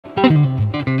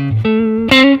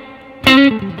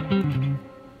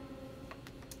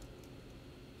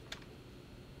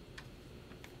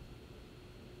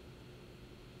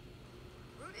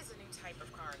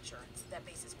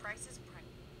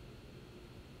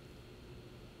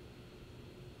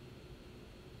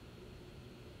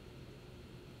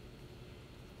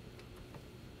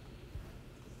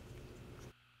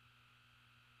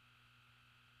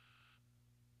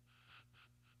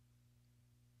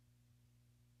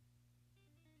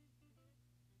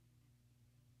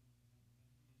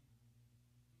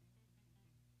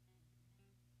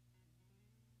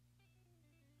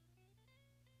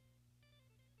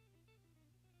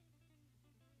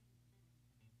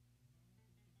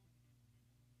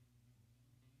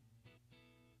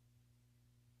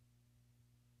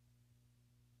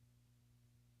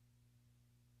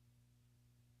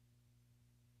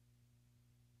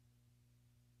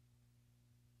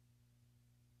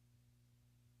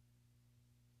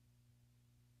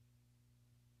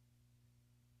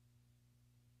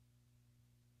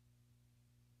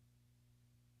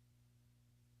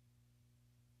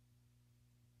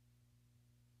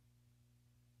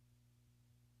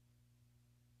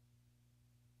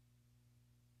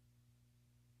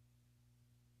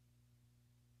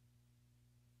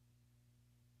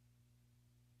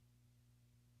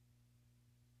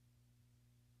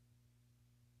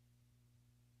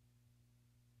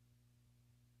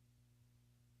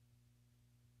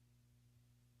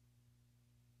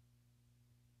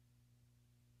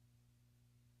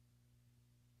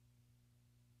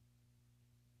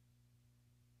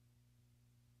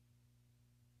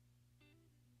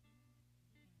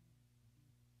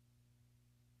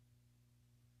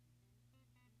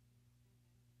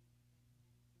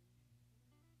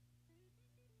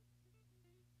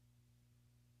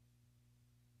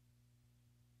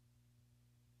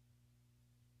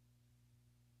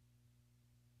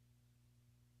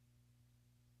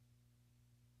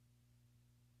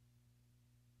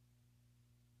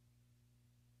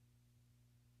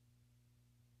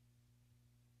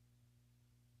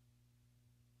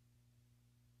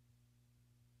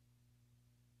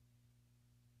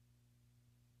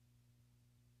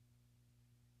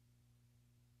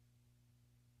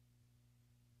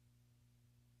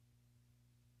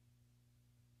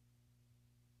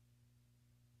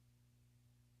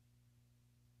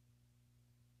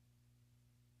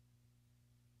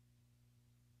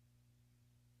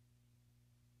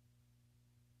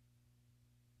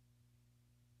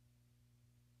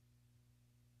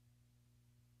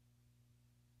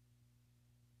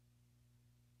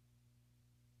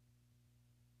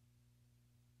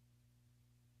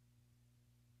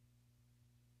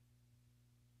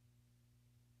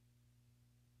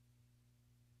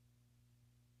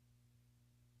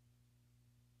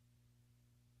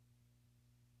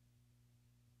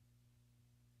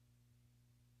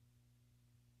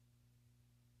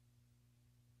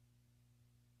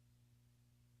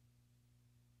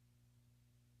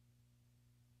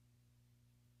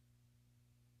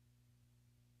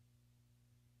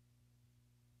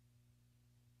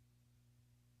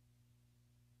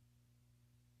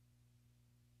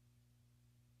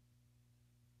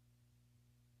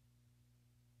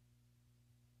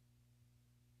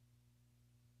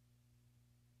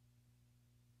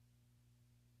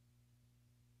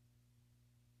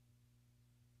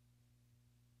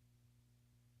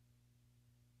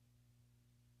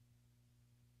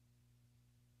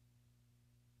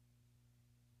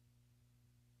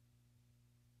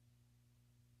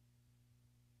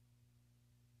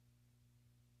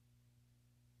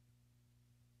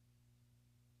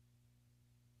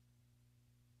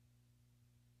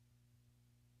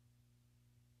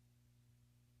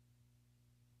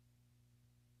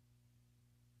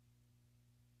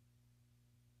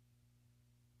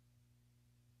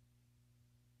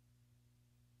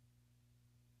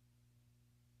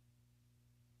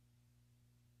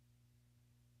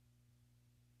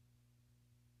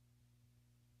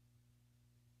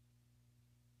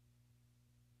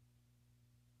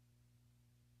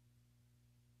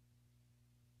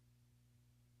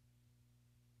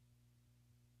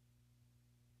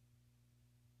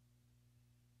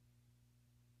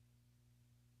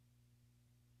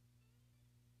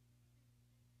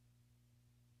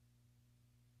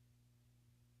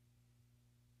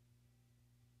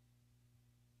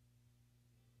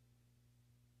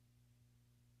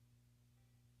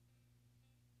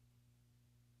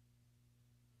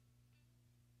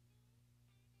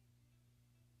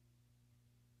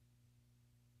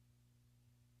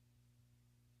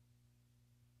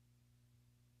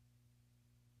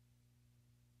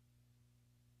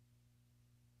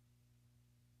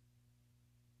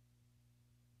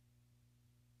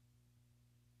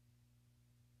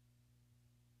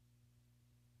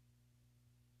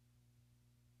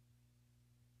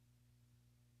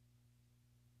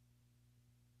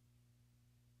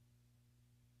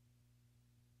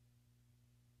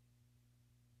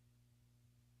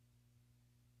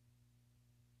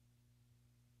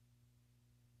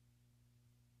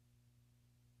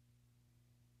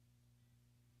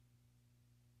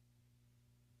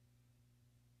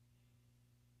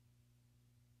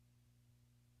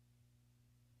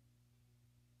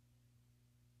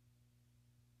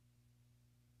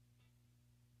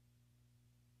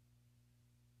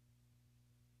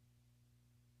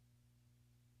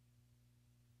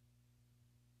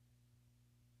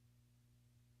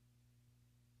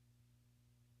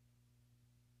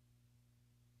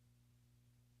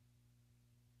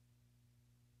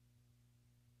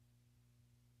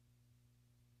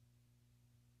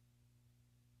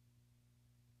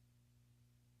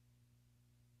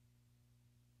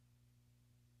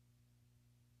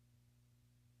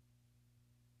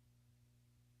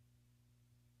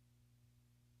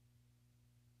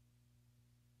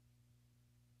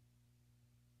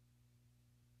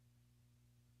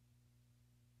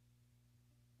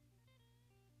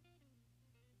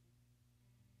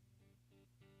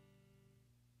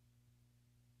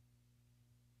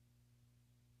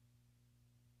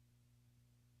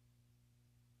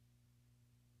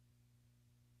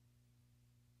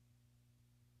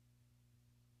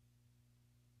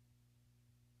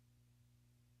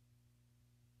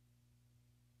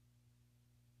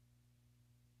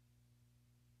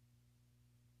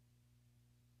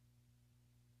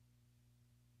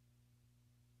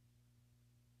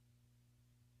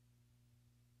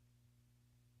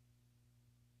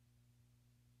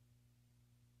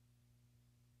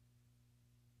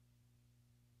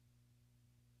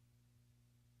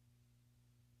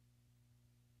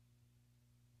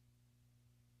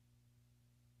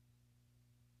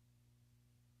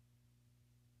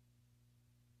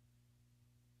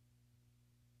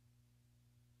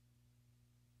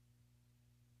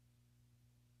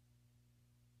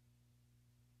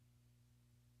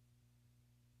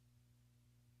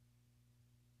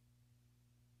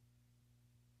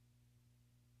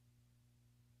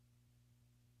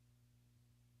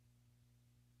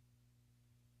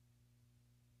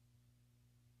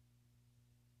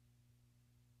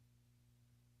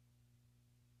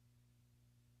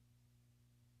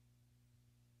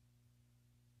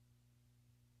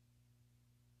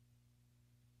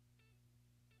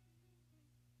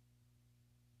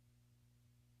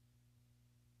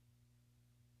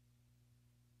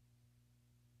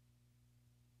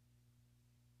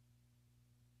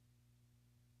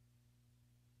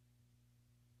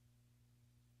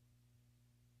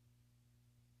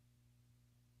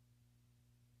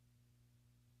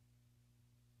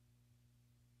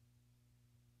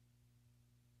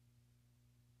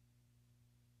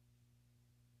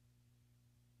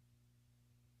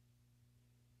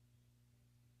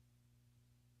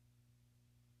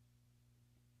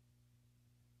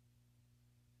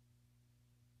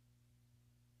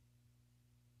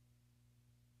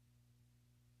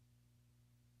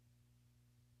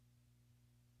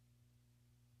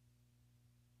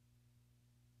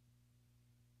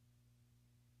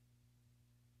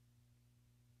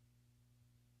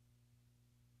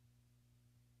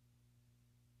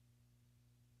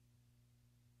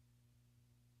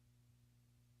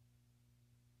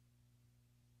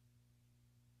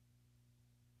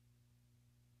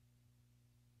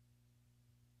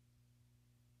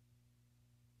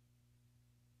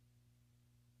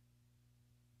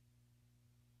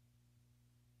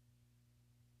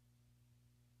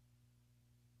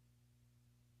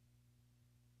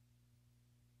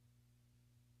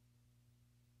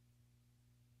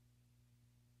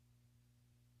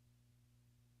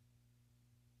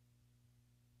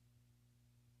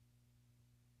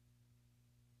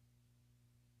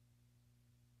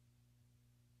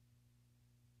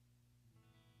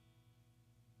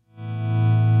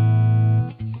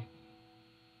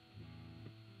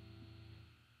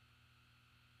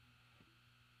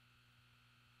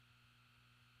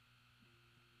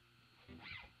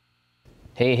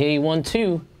Hey, hey, 1,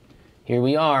 2. Here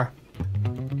we are.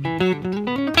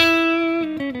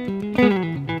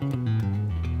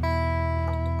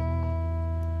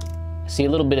 I see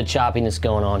a little bit of choppiness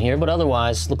going on here, but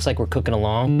otherwise, looks like we're cooking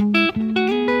along.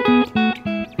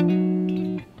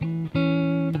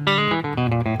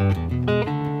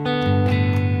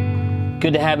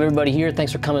 Good to have everybody here.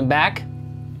 Thanks for coming back.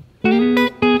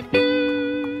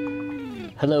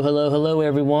 Hello, hello, hello,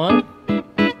 everyone.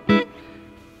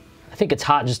 I think it's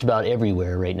hot just about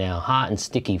everywhere right now. Hot and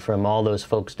sticky from all those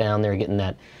folks down there getting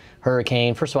that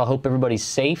hurricane. First of all, I hope everybody's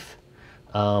safe.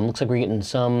 Looks like we're getting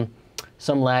some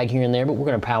lag here and there, but we're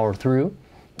going to power through.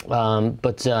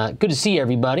 Good to see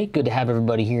everybody. Good to have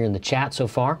everybody here in the chat so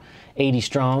far. 80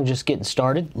 strong, just getting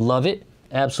started. Love it.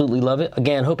 Absolutely love it.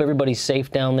 Again, hope everybody's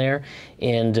safe down there.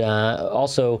 And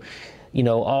also, you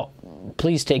know,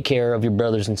 please take care of your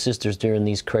brothers and sisters during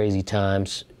these crazy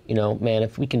times. You know, man,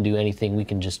 if we can do anything, we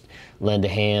can just lend a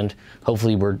hand.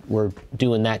 Hopefully we're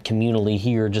doing that communally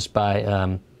here just by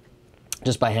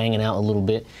hanging out a little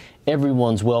bit.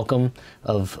 Everyone's welcome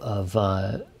of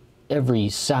every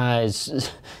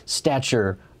size,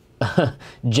 stature,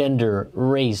 gender,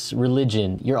 race,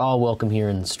 religion. You're all welcome here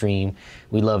in the stream.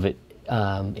 We love it.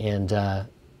 Man,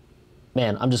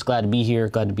 I'm just glad to be here,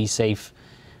 glad to be safe.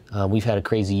 We've had a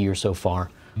crazy year so far.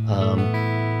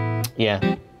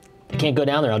 Yeah. I can't go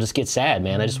down there. I'll just get sad,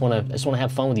 man. I just want to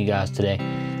have fun with you guys today.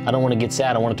 I don't want to get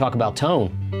sad. I want to talk about tone.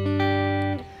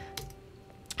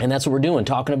 And that's what we're doing,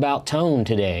 talking about tone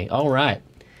today. All right.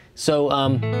 So,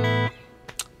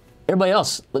 everybody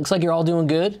else, looks like you're all doing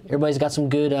good. Everybody's got some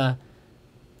good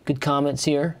comments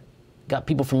here. Got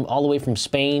people from all the way from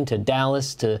Spain to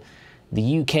Dallas to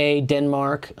the UK,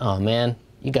 Denmark. Oh man,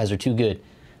 you guys are too good.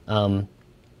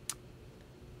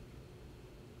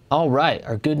 All right,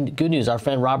 our good news. Our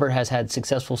friend Robert has had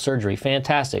successful surgery.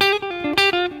 Fantastic.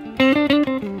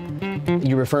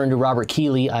 You're referring to Robert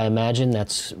Keeley, I imagine.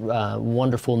 That's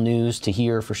wonderful news to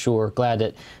hear for sure. Glad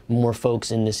that more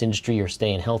folks in this industry are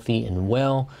staying healthy and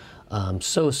well.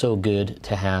 So good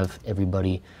to have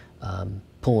everybody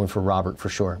pulling for Robert for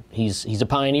sure. He's a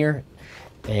pioneer,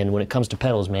 and when it comes to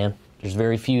pedals, man, there's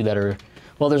very few that are,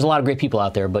 well, there's a lot of great people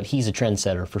out there, but he's a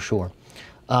trendsetter for sure.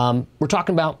 We're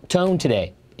talking about tone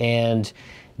today. And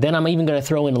then I'm even going to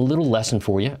throw in a little lesson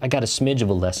for you. I got a smidge of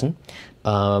a lesson.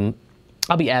 I'll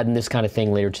be adding this kind of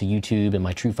thing later to YouTube and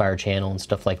my TrueFire channel and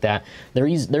stuff like that. There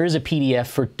is a PDF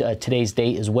for today's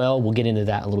date as well. We'll get into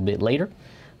that a little bit later.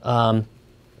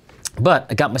 But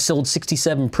I got my old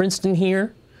 67 Princeton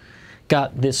here.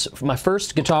 Got this, my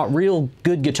first guitar, real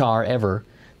good guitar ever.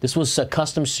 This was a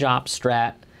custom shop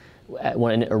Strat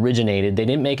when it originated. They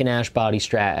didn't make an ash body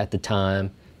Strat at the time,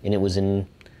 and it was in,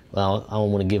 well, I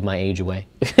don't want to give my age away.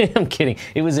 I'm kidding.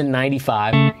 It was in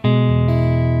 '95.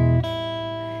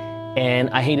 And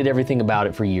I hated everything about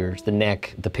it for years. The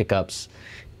neck, the pickups.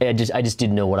 I just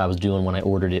didn't know what I was doing when I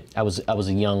ordered it. I was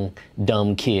a young,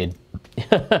 dumb kid.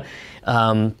 But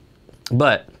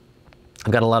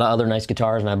I've got a lot of other nice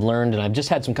guitars, and I've learned, and I've just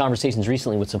had some conversations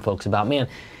recently with some folks about, man,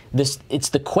 it's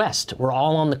the quest. We're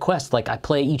all on the quest. Like, I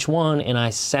play each one, and I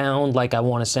sound like I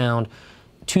want to sound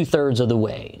 2/3 of the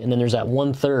way, and then there's that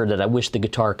 1/3 that I wish the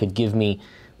guitar could give me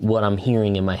what I'm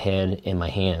hearing in my head and my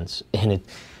hands, and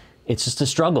it's just a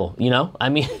struggle, you know. I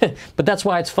mean, but that's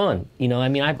why it's fun, you know. I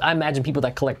mean, I imagine people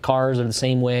that collect cars are the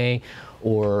same way,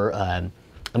 or I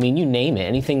mean, you name it,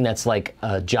 anything that's like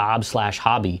a job /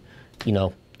 hobby, you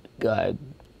know,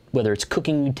 whether it's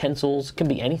cooking utensils, it can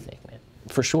be anything, man,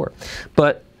 for sure.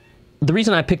 But the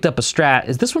reason I picked up a Strat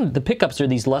is this one, the pickups are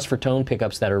these Lust for Tone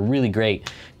pickups that are really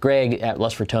great. Greg at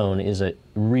Lust for Tone is a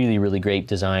really, really great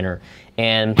designer.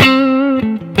 And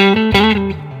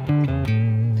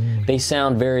they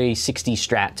sound very 60s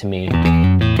Strat to me.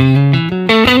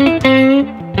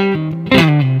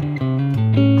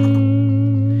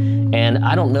 And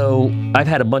I don't know, I've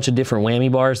had a bunch of different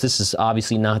whammy bars. This is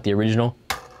obviously not the original.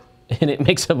 And it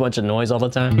makes a bunch of noise all the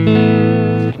time.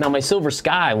 Now my Silver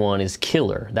Sky one is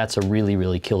killer. That's a really,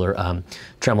 really killer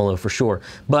tremolo for sure.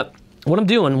 But what I'm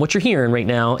doing, what you're hearing right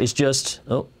now is just,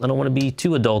 oh, I don't want to be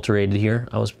too adulterated here.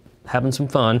 I was having some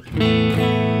fun.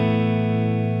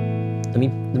 Let me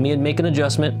make an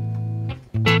adjustment.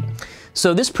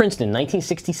 So this Princeton,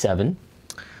 1967.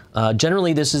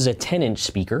 Generally this is a 10-inch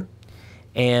speaker.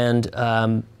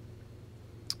 And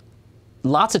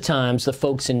lots of times the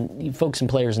folks and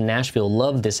players in Nashville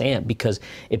love this amp because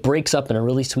it breaks up in a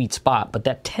really sweet spot, but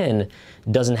that 10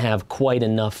 doesn't have quite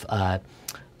enough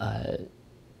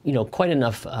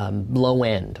low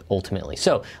end ultimately.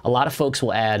 So a lot of folks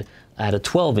will add a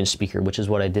 12-inch speaker, which is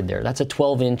what I did there. That's a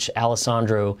 12-inch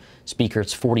Alessandro speaker.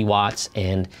 It's 40 watts,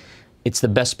 and it's the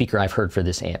best speaker I've heard for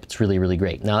this amp. It's really, really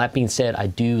great. Now that being said, I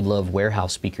do love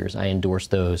warehouse speakers. I endorse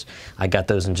those. I got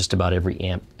those in just about every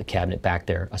amp cabinet back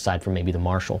there, aside from maybe the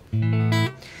Marshall.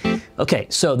 Okay,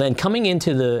 so then coming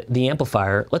into the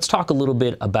amplifier, let's talk a little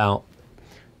bit about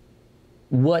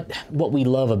what we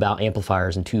love about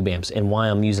amplifiers and tube amps and why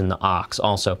I'm using the aux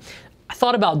also. I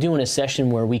thought about doing a session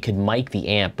where we could mic the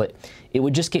amp, but it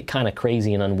would just get kind of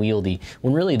crazy and unwieldy,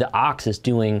 when really the aux is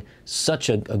doing such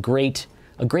a great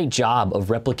job of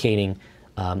replicating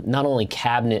not only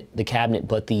the cabinet,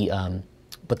 but the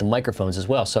microphones as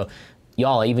well. So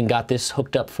y'all, I even got this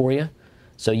hooked up for you,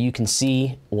 so you can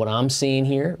see what I'm seeing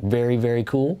here. Very, very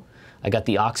cool. I got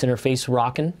the aux interface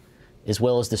rocking, as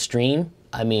well as the stream.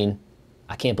 I mean,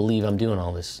 I can't believe I'm doing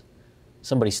all this.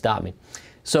 Somebody stop me.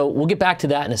 So we'll get back to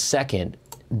that in a second,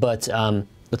 but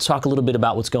let's talk a little bit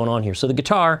about what's going on here. So the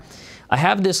guitar, I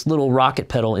have this little rocket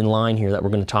pedal in line here that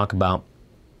we're going to talk about,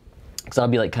 because that'll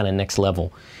be like kind of next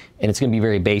level, and it's going to be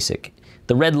very basic.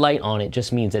 The red light on it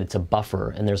just means that it's a buffer,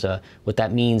 and what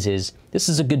that means is this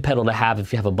is a good pedal to have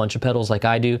if you have a bunch of pedals like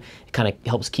I do. It kind of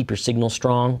helps keep your signal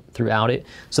strong throughout it.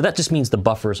 So that just means the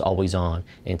buffer is always on,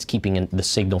 and it's keeping the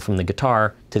signal from the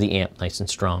guitar to the amp nice and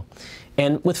strong.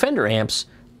 And with Fender amps,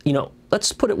 you know,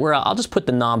 let's put it where I'll just put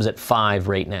the knobs at 5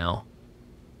 right now,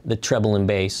 the treble and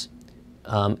bass.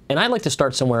 And I like to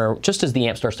start somewhere just as the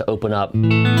amp starts to open up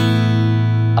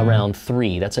around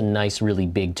 3. That's a nice, really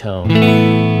big tone.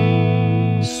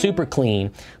 Super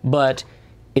clean, but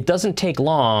it doesn't take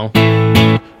long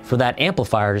for that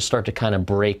amplifier to start to kind of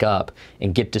break up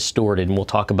and get distorted, and we'll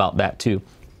talk about that too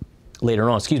later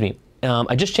on. Excuse me.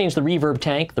 I just changed the reverb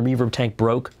tank. The reverb tank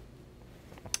broke,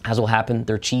 as will happen.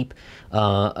 They're cheap.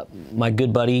 My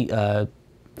good buddy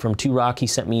from 2Rock, he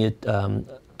sent me a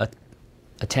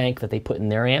tank that they put in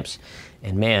their amps,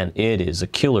 and man, it is a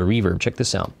killer reverb. Check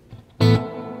this out.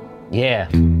 Yeah.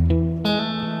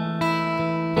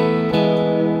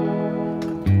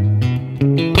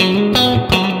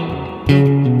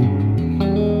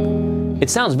 It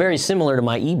sounds very similar to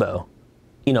my EBO,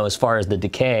 you know, as far as the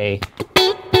decay.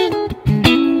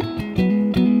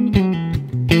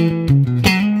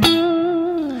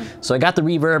 So I got the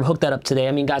reverb, hooked that up today.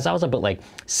 I mean, guys, I was up at like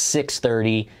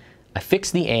 6:30. I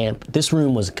fixed the amp. This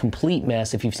room was a complete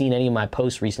mess. If you've seen any of my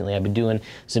posts recently, I've been doing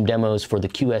some demos for the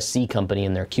QSC company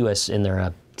and their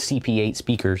CP8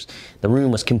 speakers. The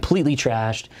room was completely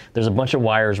trashed. There's a bunch of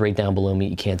wires right down below me.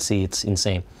 You can't see. It's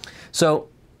insane. So,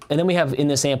 and then we have, in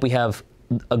this amp, we have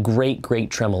a great, great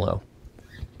tremolo.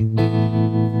 And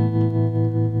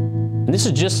this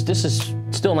is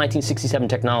still 1967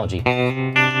 technology.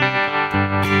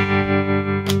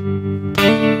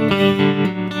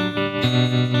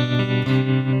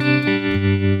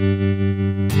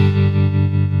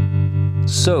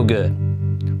 So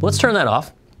good. Let's turn that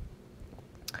off.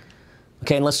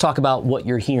 Okay, and let's talk about what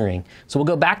you're hearing. So we'll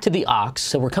go back to the aux.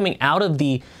 So we're coming out of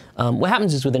the, what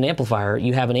happens is with an amplifier,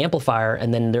 you have an amplifier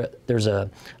and then there's a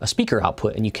speaker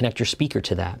output, and you connect your speaker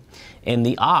to that. And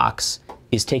the aux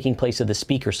is taking place of the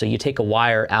speaker. So you take a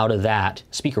wire out of that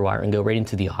speaker wire and go right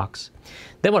into the aux.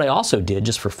 Then what I also did,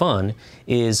 just for fun,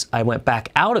 is I went back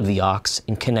out of the aux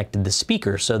and connected the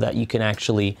speaker so that you can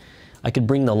actually, I could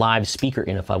bring the live speaker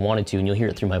in if I wanted to, and you'll hear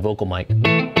it through my vocal mic.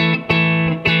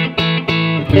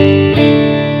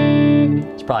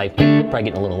 It's probably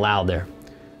getting a little loud there.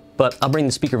 But I'll bring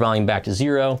the speaker volume back to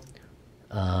 0.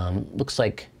 Looks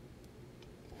like,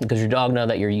 because your dog know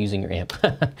that you're using your amp.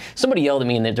 Somebody yelled at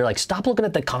me and they're like, stop looking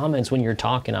at the comments when you're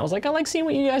talking. I was like, I like seeing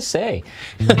what you guys say.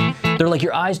 They're like,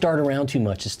 your eyes dart around too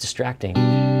much, it's distracting.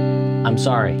 I'm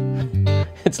sorry.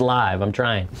 It's live, I'm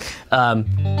trying.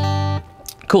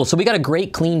 Cool, so we got a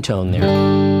great clean tone there.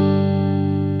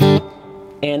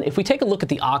 And if we take a look at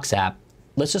the aux app,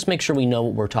 let's just make sure we know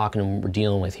what we're talking and what we're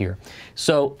dealing with here.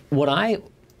 So what I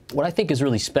think is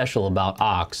really special about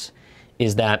aux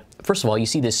is that, first of all, you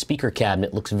see this speaker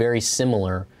cabinet looks very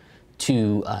similar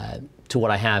to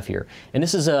what I have here. And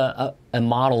this is a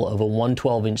model of a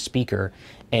 112-inch speaker,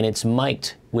 and it's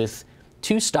mic'd with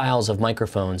 2 styles of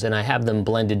microphones, and I have them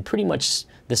blended pretty much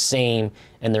the same,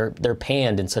 and they're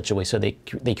panned in such a way so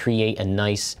they create a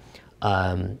nice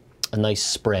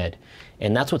spread.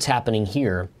 And that's what's happening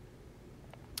here.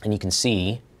 And you can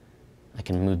see, I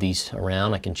can move these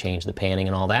around, I can change the panning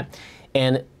and all that.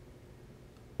 And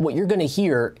what you're going to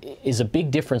hear is a big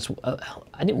difference.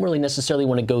 I didn't really necessarily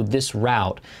want to go this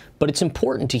route, but it's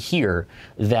important to hear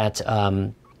that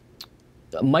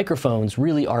microphones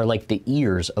really are like the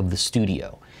ears of the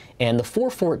studio. And the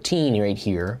 414 right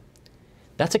here,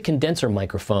 that's a condenser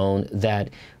microphone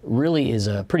that really is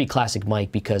a pretty classic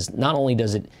mic, because not only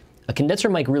does it A condenser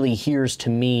mic really hears, to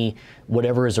me,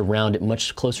 whatever is around it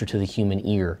much closer to the human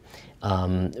ear.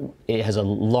 It has a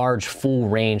large full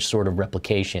range sort of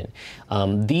replication.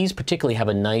 These particularly have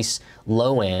a nice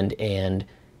low end, and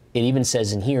it even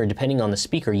says in here, depending on the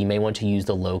speaker, you may want to use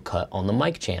the low cut on the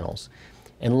mic channels.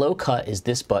 And low cut is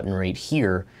this button right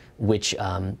here, which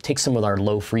takes some of our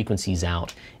low frequencies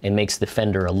out and makes the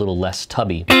fender a little less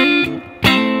tubby.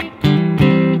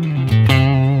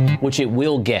 Which it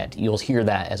will get. You'll hear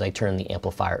that as I turn the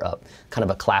amplifier up. Kind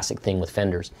of a classic thing with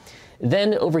Fenders.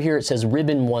 Then over here it says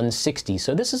Ribbon 160.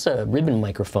 So this is a ribbon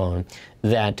microphone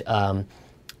that,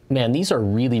 man, these are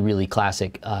really, really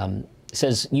classic. It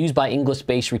says used by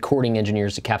English-based recording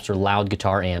engineers to capture loud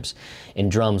guitar amps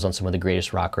and drums on some of the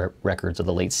greatest rock records of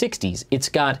the late 60s. It's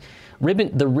got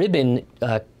the ribbon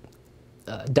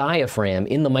diaphragm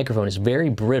in the microphone is very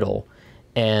brittle,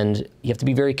 and you have to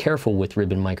be very careful with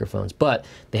ribbon microphones, but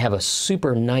they have a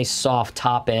super nice soft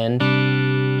top end,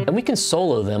 and we can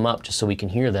solo them up just so we can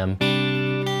hear them.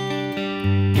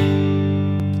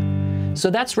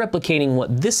 So that's replicating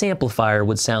what this amplifier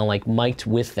would sound like mic'd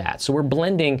with that. So we're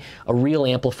blending a real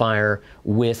amplifier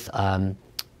with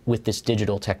this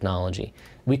digital technology.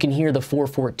 We can hear the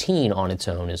 414 on its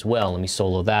own as well. Let me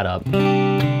solo that up.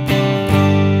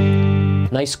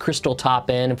 Nice crystal top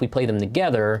end. If we play them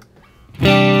together,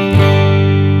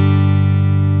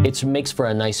 it makes for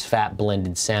a nice fat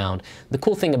blended sound. The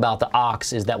cool thing about the aux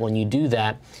is that when you do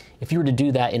that, if you were to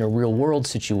do that in a real world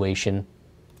situation,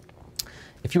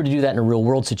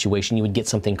 you would get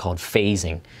something called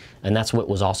phasing. And that's what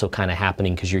was also kind of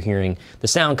happening, because you're hearing the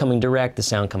sound coming direct, the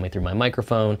sound coming through my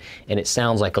microphone, and it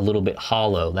sounds like a little bit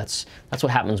hollow. That's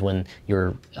what happens when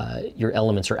your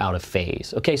elements are out of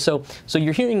phase. Okay, so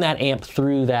you're hearing that amp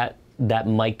through that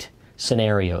mic'd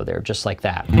scenario there, just like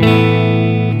that.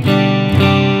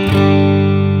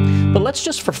 But let's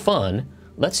just, for fun,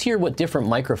 let's hear what different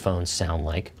microphones sound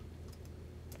like.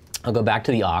 I'll go back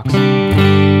to the aux,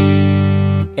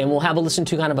 and we'll have a listen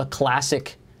to kind of a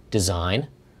classic design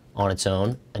on its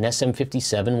own, an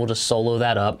SM57. We'll just solo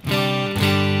that up.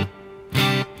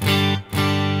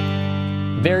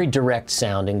 Very direct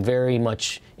sounding, very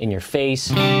much in your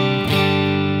face.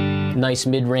 Nice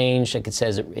mid-range, like it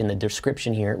says in the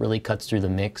description here, it really cuts through the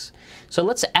mix. So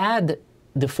let's add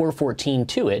the 414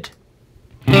 to it.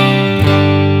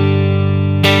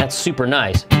 That's super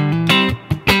nice.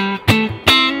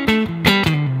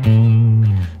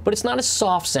 But it's not as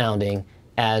soft sounding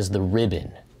as the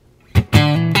ribbon.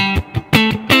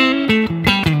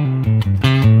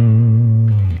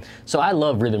 So I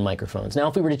love ribbon microphones. Now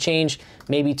if we were to change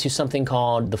maybe to something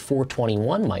called the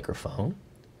 421 microphone,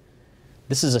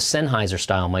 this is a Sennheiser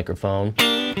style microphone.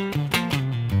 And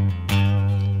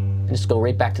just go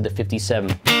right back to the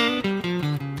 57.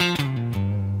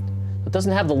 It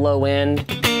doesn't have the low end.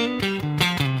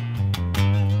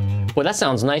 Boy, that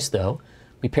sounds nice though.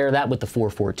 We pair that with the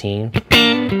 414.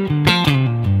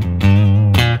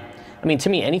 I mean, to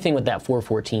me, anything with that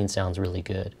 414 sounds really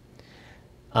good.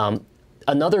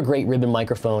 Another great ribbon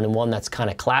microphone, and one that's kind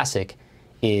of classic,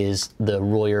 is the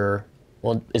Royer,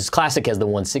 well, as classic as the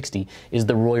 160, is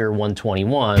the Royer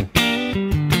 121.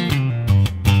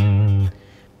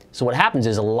 So what happens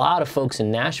is a lot of folks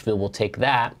in Nashville will take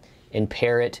that and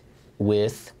pair it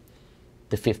with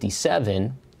the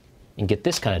 57 and get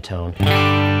this kind of tone.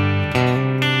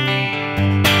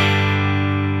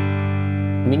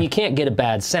 I mean, you can't get a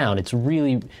bad sound. It's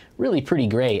really, really pretty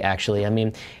great, actually. I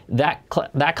mean, that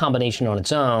combination on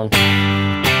its own,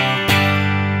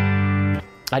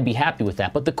 I'd be happy with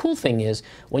that. But the cool thing is,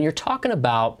 when you're talking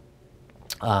about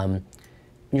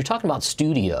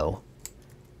studio,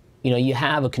 you know, you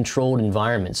have a controlled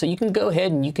environment, so you can go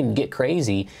ahead and you can get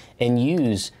crazy and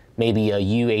use maybe a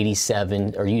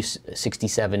U87 or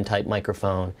U67 type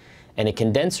microphone and a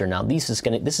condenser. Now this is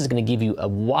gonna give you a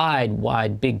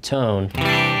wide, big tone.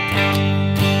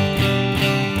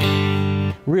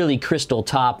 Really crystal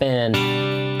top end.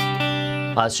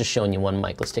 I was just showing you one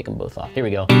mic. Let's take them both off. Here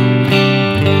we go.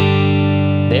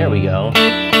 There we go.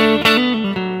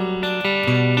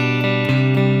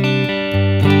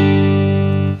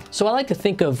 So I like to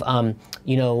think of,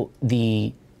 you know,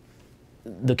 the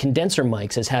condenser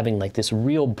mics as having like this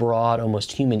real broad,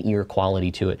 almost human ear quality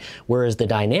to it, whereas the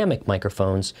dynamic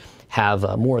microphones have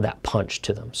more of that punch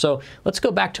to them. So let's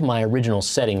go back to my original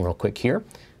setting real quick here.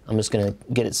 I'm just gonna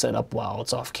get it set up while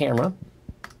it's off camera.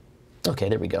 Okay,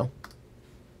 there we go.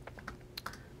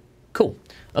 Cool.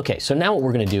 Okay, so now what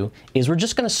we're gonna do is we're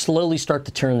just gonna slowly start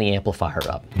to turn the amplifier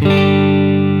up.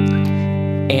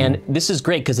 And this is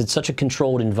great because it's such a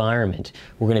controlled environment.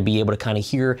 We're going to be able to kind of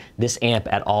hear this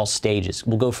amp at all stages.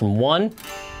 We'll go from 1,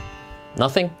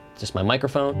 nothing, just my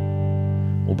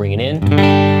microphone. We'll bring it in.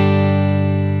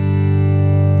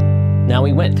 Now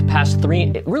we went past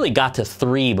 3, it really got to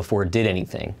 3 before it did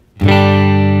anything.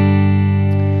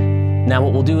 Now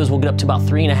what we'll do is we'll get up to about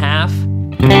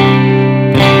 3.5.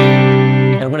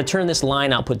 And I'm going to turn this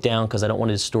line output down because I don't want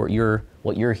to distort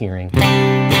what you're hearing.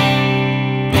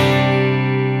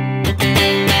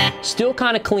 Still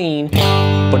kind of clean,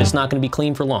 but it's not going to be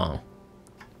clean for long.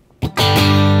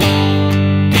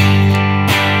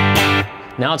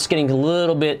 Now it's getting a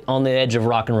little bit on the edge of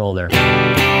rock and roll there.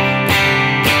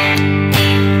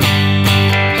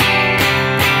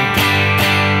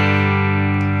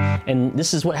 And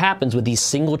this is what happens with these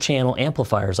single channel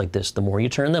amplifiers like this. The more you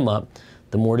turn them up,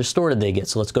 the more distorted they get.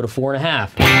 So let's go to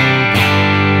 4.5.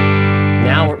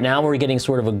 Now we're getting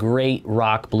sort of a great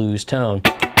rock blues tone.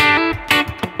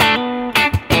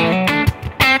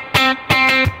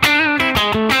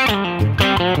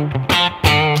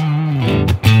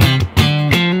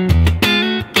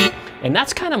 And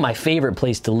that's kind of my favorite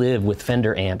place to live with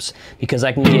Fender amps, because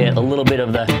I can get a little bit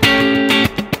of the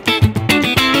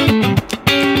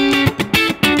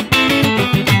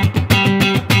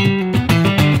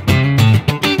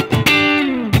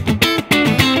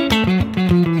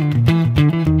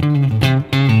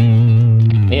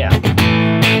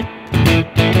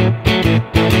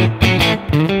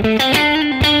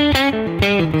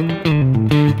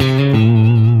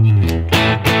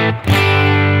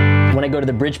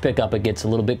bridge pickup, it gets a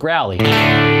little bit growly.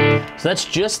 So that's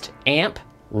just amp,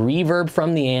 reverb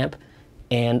from the amp,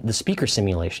 and the speaker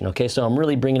simulation, okay? So I'm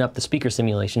really bringing up the speaker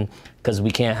simulation because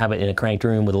we can't have it in a cranked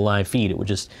room with a live feed. It would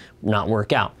just not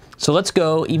work out. So let's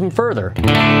go even further.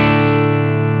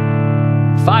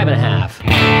 5.5.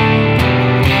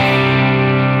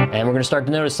 And we're gonna start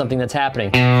to notice something that's happening.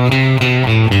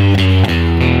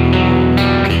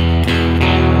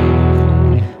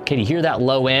 Okay, do you hear that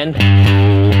low end?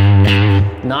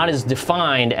 Not as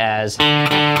defined as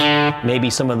maybe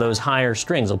some of those higher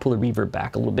strings. I'll pull the reverb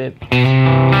back a little bit.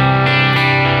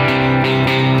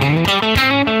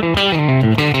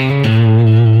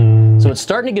 So it's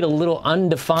starting to get a little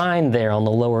undefined there on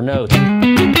the lower notes.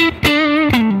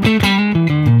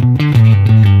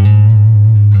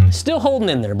 Still holding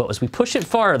in there, but as we push it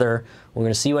farther, we're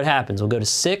gonna see what happens. We'll go to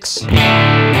 6.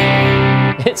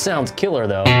 It sounds killer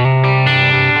though.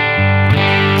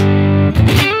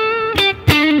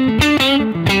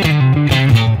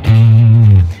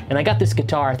 And I got this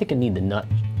guitar, I think I need the nut.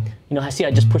 You know, I see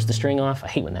I just pushed the string off. I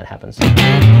hate when that happens.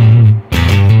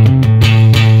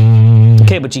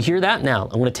 Okay, but you hear that now?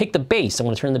 I'm gonna take the bass, I'm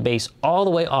gonna turn the bass all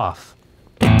the way off.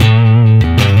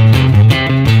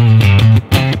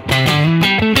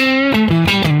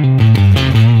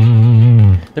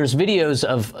 There's videos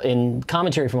in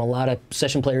commentary from a lot of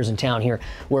session players in town here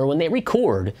where when they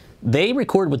record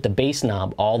with the bass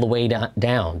knob all the way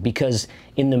down, because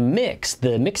in the mix,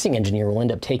 the mixing engineer will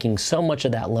end up taking so much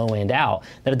of that low end out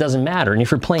that it doesn't matter. And if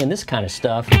you're playing this kind of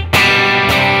stuff,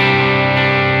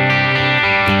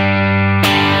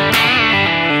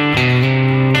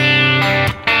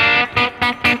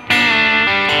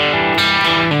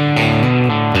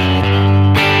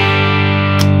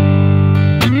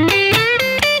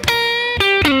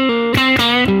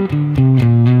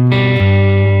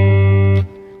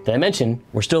 did I mention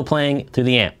we're still playing through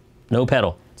the amp? No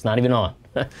pedal, it's not even on.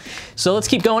 So let's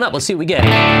keep going up, let's see what we get.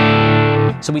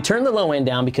 So we turn the low end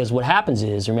down because what happens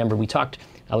is, remember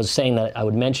I was saying that I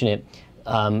would mention it,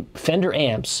 Fender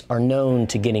amps are known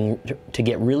to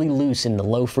get really loose in the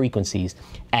low frequencies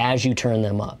as you turn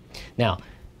them up. Now,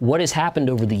 what has happened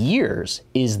over the years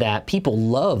is that people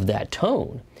love that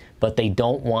tone, but they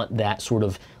don't want that sort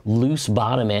of loose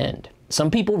bottom end. Some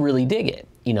people really dig it,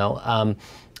 you know.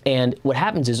 And what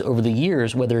happens is over the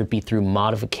years, whether it be through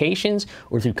modifications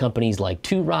or through companies like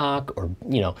 2Rock or,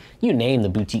 you know, you name the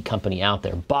boutique company out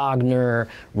there, Bogner,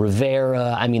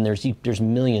 Rivera, I mean, there's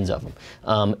millions of them.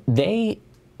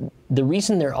 The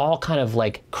reason they're all kind of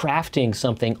like crafting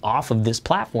something off of this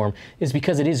platform is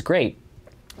because it is great,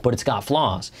 but it's got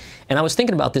flaws. And I was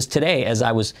thinking about this today as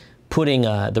I was putting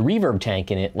the reverb tank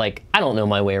in it. Like, I don't know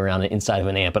my way around the inside of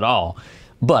an amp at all,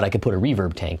 but I could put a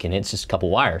reverb tank in it. It's just a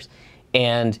couple wires.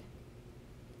 And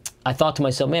I thought to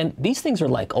myself, man, these things are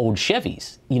like old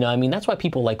Chevys. You know, I mean, that's why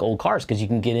people like old cars, because you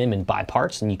can get in and buy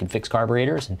parts and you can fix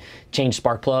carburetors and change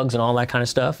spark plugs and all that kind of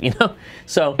stuff, you know?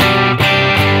 So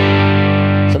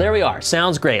there we are.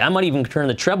 Sounds great. I might even turn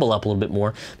the treble up a little bit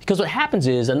more, because what happens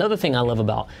is, another thing I love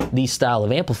about these style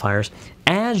of amplifiers,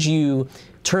 as you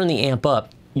turn the amp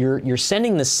up, you're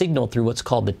sending the signal through what's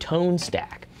called the tone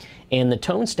stack. And the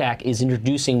tone stack is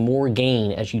introducing more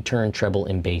gain as you turn treble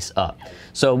and bass up.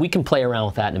 So we can play around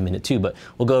with that in a minute too, but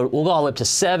we'll go all the way up to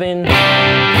 7.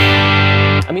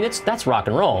 I mean, that's rock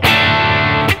and roll.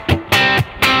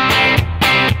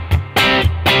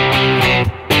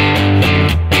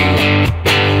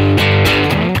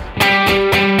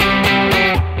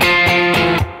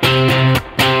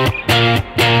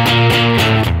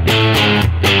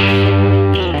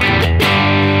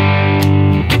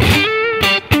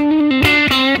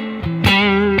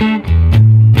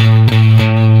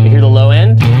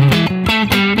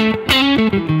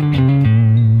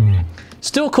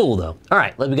 Still cool though. All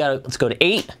right, let's go to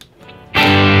 8.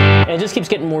 And it just keeps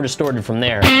getting more distorted from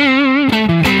there.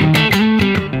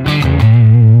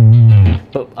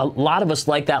 But a lot of us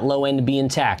like that low end to be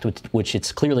intact, which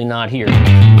it's clearly not here.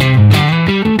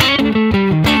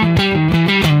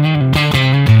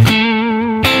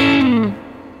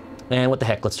 And what the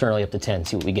heck, let's turn it all the way up to 10,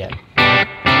 see what we get.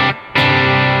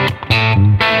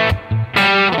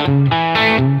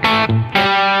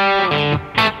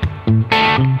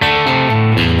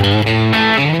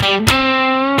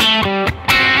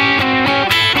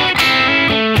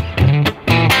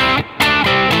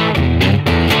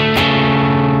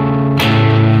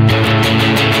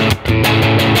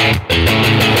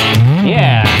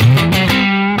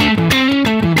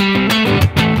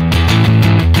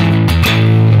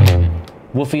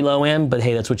 Woofy low end, but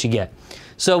hey, that's what you get.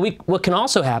 So what can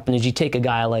also happen is you take a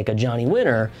guy like a Johnny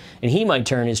Winter, and he might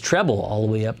turn his treble all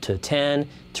the way up to 10,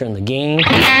 turn the gain.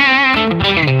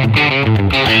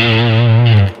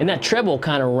 And that treble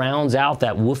kind of rounds out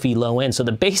that woofy low end. So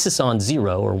the bass is on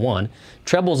 0 or 1,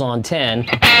 treble's on 10.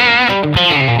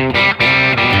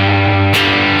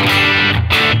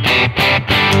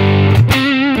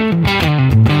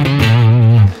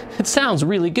 It sounds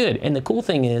really good. And the cool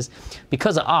thing is,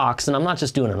 because of aux, and I'm not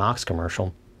just doing an aux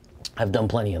commercial, I've done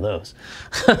plenty of those.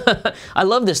 I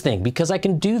love this thing because I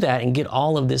can do that and get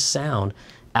all of this sound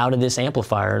out of this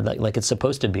amplifier like it's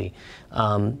supposed to be.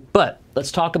 But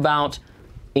let's talk about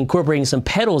incorporating some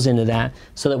pedals into that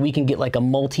so that we can get like a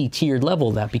multi-tiered level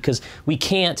of that, because we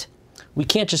can't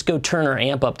just go turn our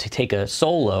amp up to take a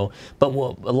solo. But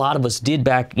what a lot of us did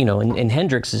back, and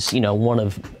Hendrix is, one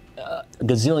of a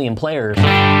gazillion players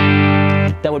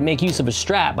that would make use of a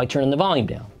Strat by turning the volume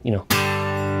down,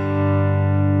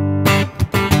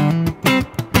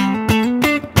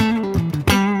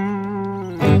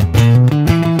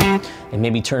 And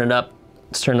maybe turn it up,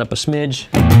 let's turn it up a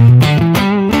smidge.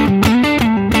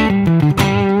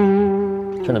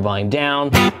 Turn the volume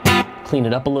down, clean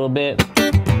it up a little bit.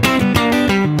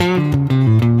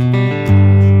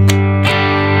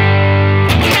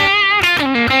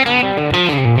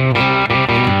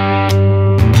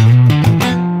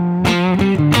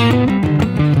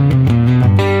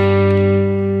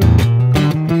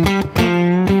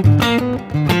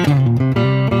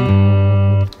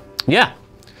 Yeah,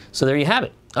 so there you have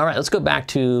it. All right, let's go back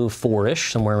to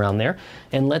 4-ish, somewhere around there,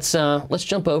 and let's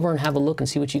jump over and have a look and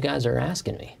see what you guys are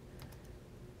asking me,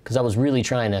 because I was really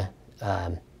trying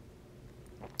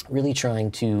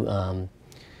to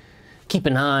keep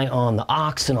an eye on the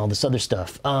aux and all this other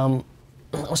stuff. I'll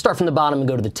start from the bottom and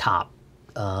go to the top.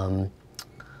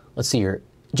 Let's see here.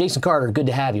 Jason Carter, good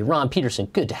to have you. Ron Peterson,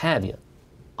 good to have you.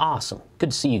 Awesome,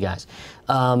 good to see you guys.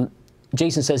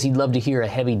 Jason says he'd love to hear a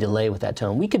heavy delay with that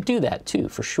tone. We could do that too,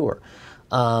 for sure.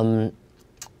 Let's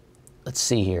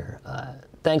see here.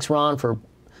 Thanks, Ron, for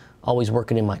always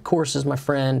working in my courses, my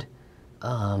friend.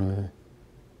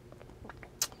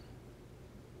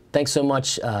 Thanks so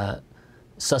much,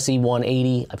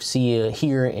 Sussy180. I see you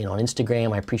here and on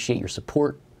Instagram. I appreciate your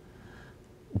support.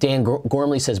 Dan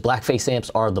Gormley says Blackface amps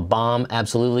are the bomb.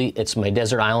 Absolutely, it's my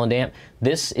Desert Island amp.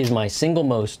 This is my single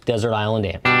most Desert Island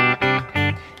amp.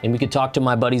 And we could talk to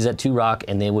my buddies at 2 Rock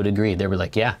and they would agree. They were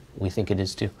like, yeah, we think it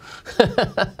is too.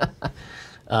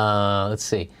 Let's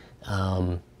see.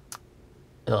 What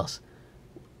else?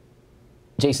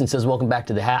 Jason says, welcome back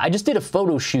to the hat. I just did a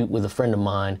photo shoot with a friend of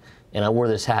mine and I wore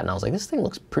this hat and I was like, this thing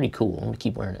looks pretty cool. I'm gonna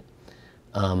keep wearing it.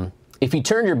 If you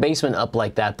turned your basement up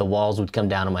like that, the walls would come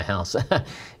down in my house.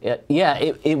 Yeah,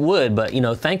 it would, but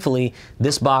thankfully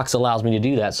this box allows me to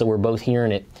do that, so we're both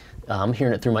hearing it. I'm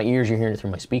hearing it through my ears, you're hearing it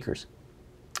through my speakers.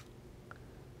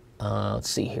 Let's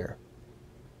see here.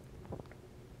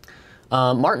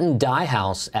 Martin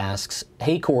Diehouse asks,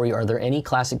 hey Corey, are there any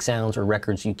classic sounds or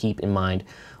records you keep in mind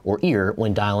or ear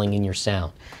when dialing in your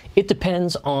sound? It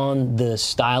depends on the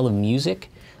style of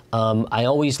music. I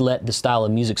always let the style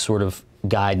of music sort of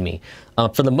guide me.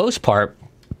 For the most part,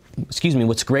 excuse me,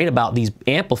 what's great about these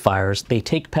amplifiers, they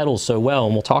take pedals so well,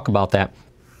 and we'll talk about that.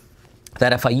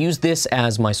 that if I use this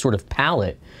as my sort of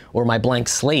palette, or my blank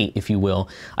slate, if you will,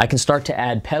 I can start to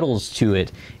add pedals to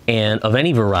it, and of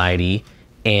any variety,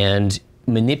 and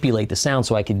manipulate the sound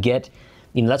so I could get,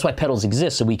 you know, that's why pedals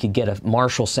exist, so we could get a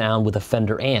Marshall sound with a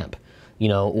Fender amp, you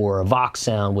know, or a Vox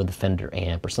sound with a Fender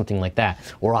amp, or something like that,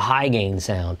 or a high gain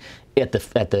sound at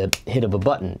the hit of a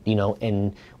button, you know,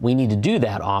 and we need to do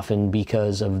that often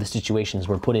because of the situations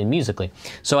we're put in musically.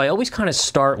 So I always kind of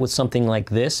start with something like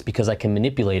this because I can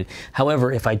manipulate it.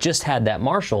 However, if I just had that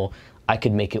Marshall, I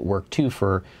could make it work too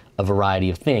for a variety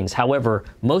of things. However,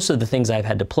 most of the things I've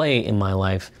had to play in my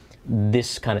life,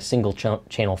 this kind of single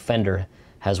channel Fender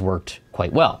has worked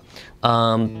quite well.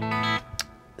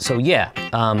 So yeah,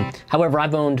 however,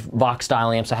 I've owned Vox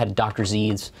style amps. I had Dr.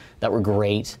 Z's that were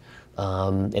great.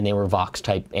 And they were Vox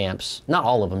type amps. Not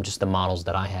all of them, just the models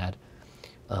that I had.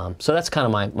 So that's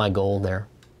kind of my goal there,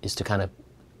 is to kind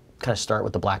of start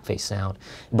with the blackface sound.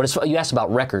 But as you asked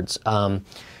about records,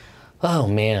 oh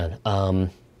man,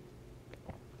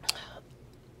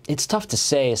 it's tough to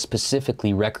say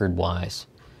specifically record-wise.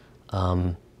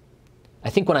 I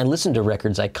think when I listen to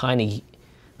records, I kind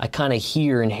of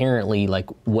hear inherently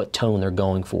like what tone they're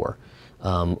going for.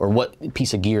 Or what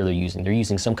piece of gear they're using. They're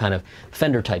using some kind of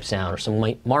Fender type sound or some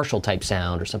Marshall type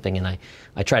sound or something, and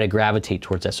I try to gravitate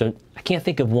towards that. So I can't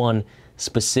think of one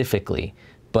specifically,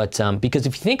 but because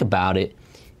if you think about it,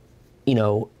 you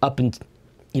know,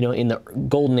 in the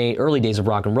golden age, early days of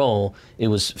rock and roll, it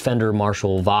was Fender,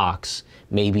 Marshall, Vox,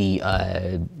 maybe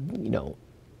you know,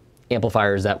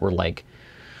 amplifiers that were like,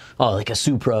 oh, like a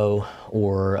Supro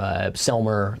or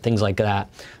Selmer, things like that.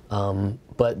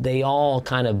 But they all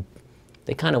kind of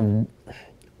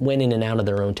went in and out of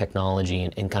their own technology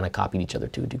and kind of copied each other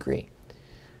to a degree.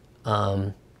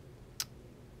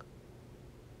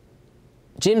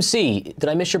 Jim C., did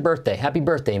I miss your birthday? Happy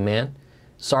birthday, man.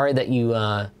 Sorry that you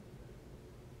were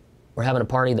having a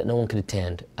party that no one could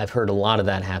attend. I've heard a lot of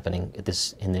that happening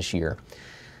in this year.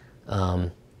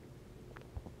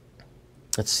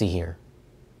 Let's see here.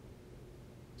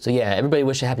 So yeah, everybody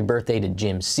wish a happy birthday to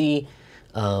Jim C.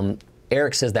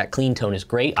 Eric says that clean tone is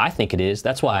great. I think it is.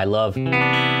 That's why I love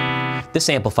this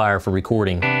amplifier for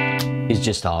recording. Is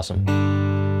just awesome.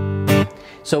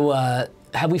 So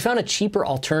have we found a cheaper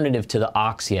alternative to the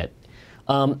aux yet?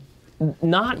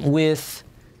 Not with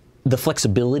the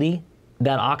flexibility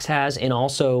that aux has, and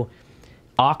also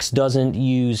aux doesn't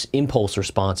use impulse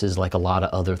responses like a lot of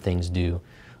other things do.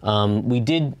 We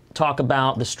did talk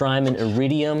about the Strymon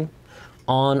Iridium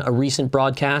on a recent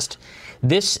broadcast.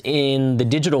 This, in the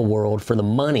digital world, for the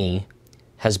money,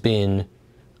 has been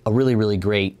a really, really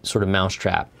great sort of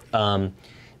mousetrap.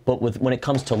 But when it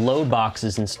comes to load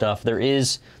boxes and stuff, there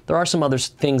are some other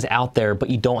things out there, but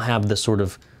you don't have the sort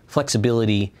of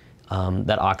flexibility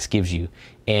that aux gives you.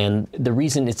 And the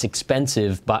reason it's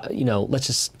expensive, but you know, let's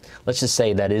just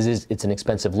say that it's an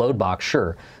expensive load box.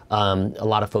 Sure, a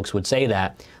lot of folks would say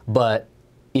that, but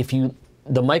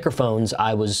the microphones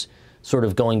I was sort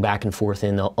of going back and forth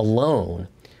in alone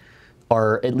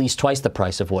are at least twice the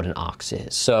price of what an aux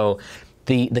is. So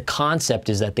the concept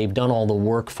is that they've done all the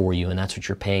work for you, and that's what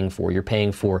you're paying for. You're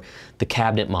paying for the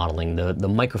cabinet modeling, the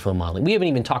microphone modeling. We haven't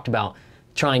even talked about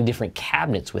trying different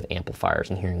cabinets with amplifiers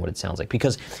and hearing what it sounds like,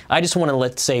 because I just want to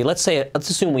let's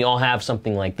assume we all have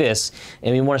something like this,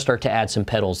 and we want to start to add some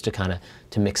pedals to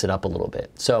mix it up a little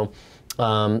bit. So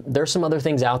there's some other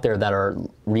things out there that are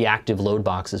reactive load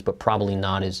boxes, but probably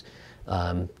not as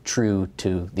true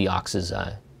to the aux's,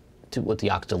 to what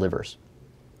the aux delivers.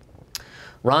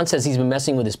 Ron says he's been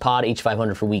messing with his Pod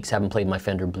H500 for weeks, haven't played my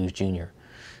Fender Blues Jr.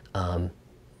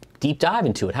 Deep dive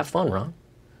into it. Have fun,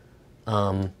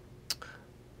 Ron.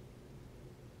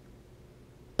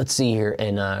 Let's see here.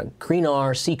 And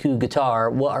Krenar Siku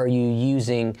Guitar, what are you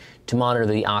using to monitor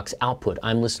the aux output?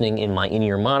 I'm listening in my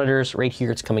in-ear monitors. Right here,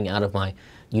 it's coming out of my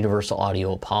Universal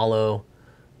Audio Apollo.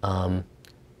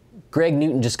 Greg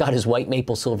Newton just got his White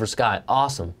Maple Silver Sky.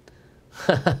 Awesome.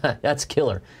 That's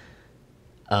killer.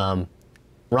 Ron,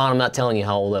 I'm not telling you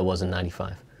how old I was in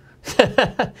 '95.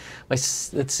 Let's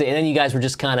see. And then you guys were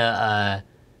just kind of...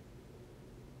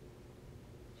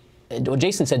 well,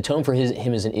 Jason said tone for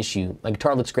him is an issue. My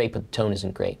guitar looks great, but the tone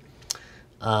isn't great.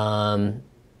 Well,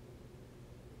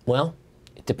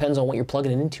 it depends on what you're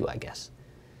plugging it into, I guess.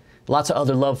 Lots of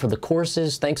other love for the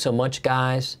courses. Thanks so much,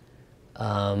 guys.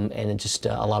 And just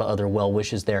a lot of other well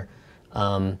wishes there.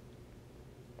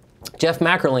 Jeff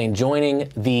Mackerlane joining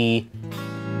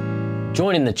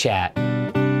the chat.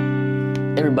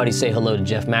 Everybody say hello to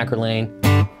Jeff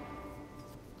Mackerlane.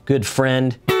 Good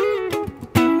friend.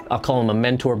 I'll call him a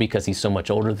mentor because he's so much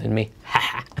older than me.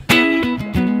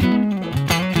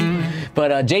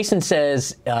 But Jason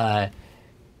says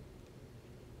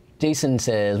Jason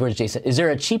says, where's Jason? Is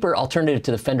there a cheaper alternative to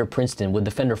the Fender Princeton? Would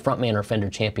the Fender Frontman or Fender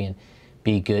Champion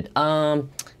be good?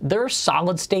 They're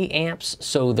solid state amps,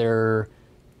 so they're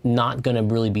not going to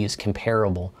really be as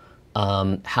comparable.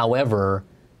 However,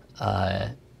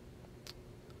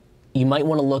 you might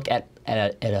want to look at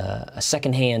a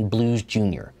secondhand Blues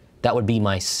Junior. That would be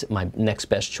my next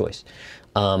best choice.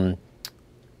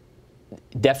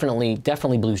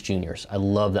 Definitely Blues Juniors. I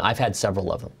love them. I've had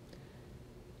several of them.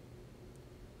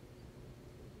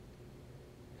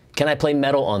 Can I play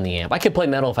metal on the amp? I could play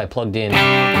metal if I plugged in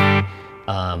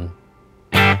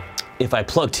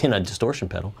a distortion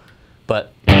pedal,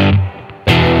 but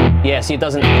yeah, see, it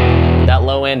doesn't. That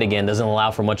low end again doesn't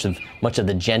allow for much of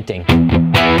the djenting.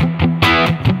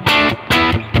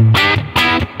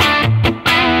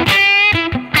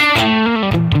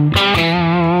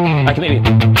 I can maybe.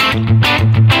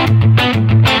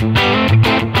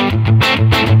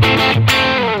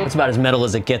 That's about as metal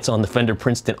as it gets on the Fender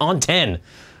Princeton on 10.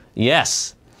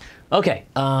 Yes. Okay,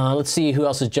 let's see who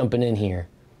else is jumping in here.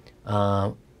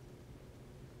 Let's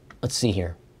see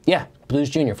here. Yeah, Blues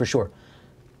Junior for sure.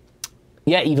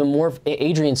 Yeah, even more.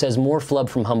 Adrian says more flub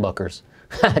from humbuckers.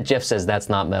 Jeff says that's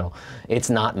not metal. It's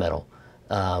not metal.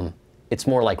 It's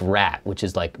more like Rat, which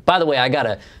is like. By the way, I got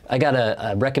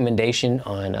a recommendation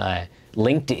on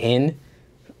LinkedIn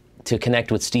to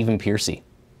connect with Stephen Piercy.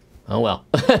 Oh well.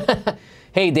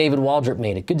 Hey, David Waldrop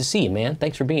made it. Good to see you, man.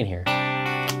 Thanks for being here.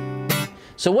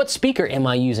 So what speaker am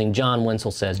I using? John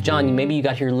Wenzel says. John, maybe you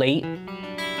got here late.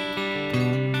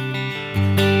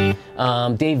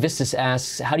 Dave Vistas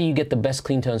asks, how do you get the best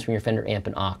clean tones from your Fender amp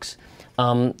and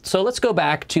aux? So let's go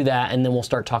back to that, and then we'll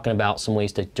start talking about some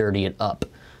ways to dirty it up.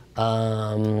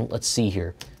 Let's see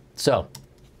here. So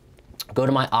go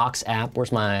to my aux app.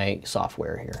 Where's my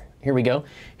software here? Here we go.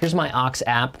 Here's my aux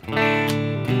app.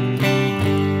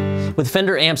 With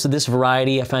Fender amps of this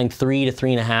variety, I find 3 to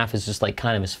 3.5 is just like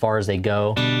kind of as far as they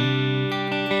go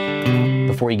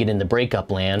before you get into breakup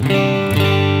land.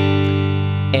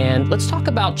 And let's talk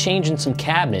about changing some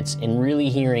cabinets and really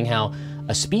hearing how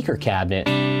a speaker cabinet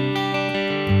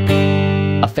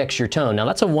affects your tone. Now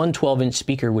that's a 112-inch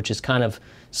speaker, which is kind of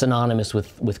synonymous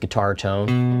with guitar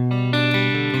tone.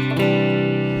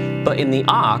 But in the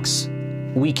aux,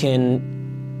 we can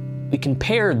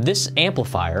pair this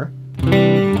amplifier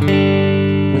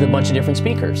with a bunch of different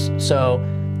speakers. So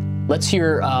let's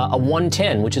hear a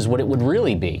 110, which is what it would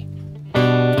really be.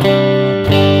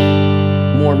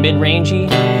 More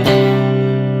mid-rangey.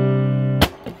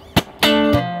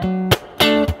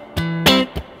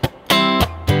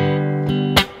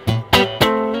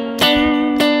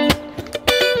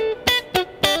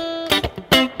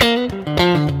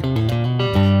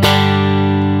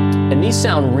 And these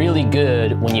sound really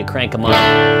good when you crank them up.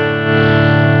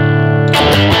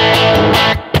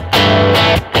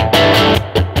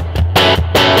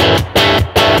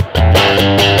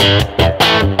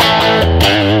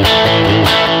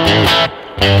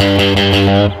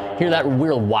 Hear that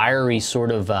real wiry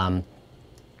sort of, that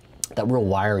real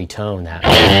wiry tone. That.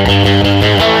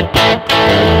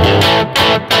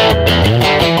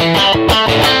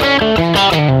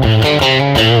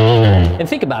 And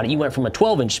think about it, you went from a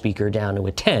 12-inch speaker down to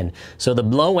a 10, so the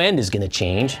low end is going to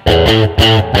change.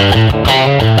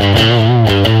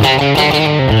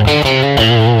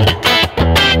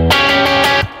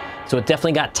 So it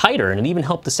definitely got tighter, and it even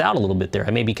helped us out a little bit there. I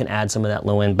maybe can add some of that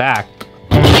low end back.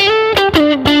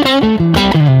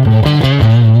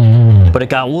 But it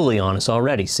got woolly on us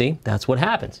already, see? That's what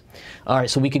happens. All right,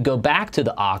 so we could go back to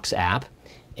the aux app,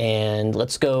 and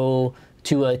let's go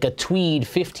to like a Tweed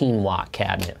 15-watt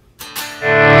cabinet.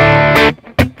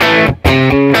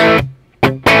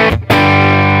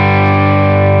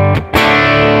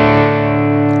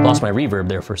 Lost my reverb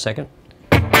there for a second.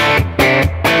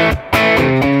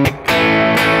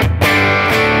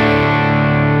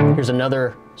 Here's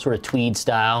another sort of Tweed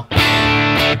style.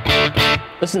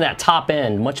 Listen to that top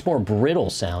end, much more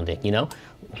brittle sounding, you know?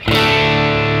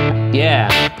 Yeah.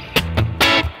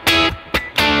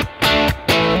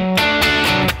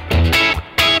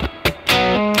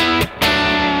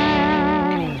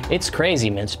 It's crazy,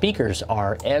 man. Speakers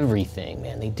are everything,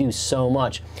 man. They do so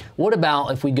much. What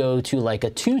about if we go to like a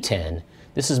 210?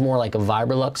 This is more like a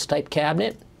Vibrolux type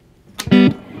cabinet.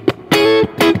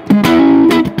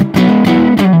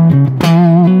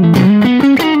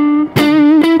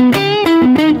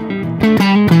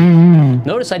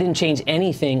 Notice I didn't change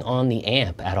anything on the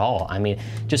amp at all. I mean,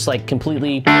 just like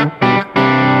completely,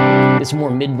 this more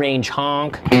mid-range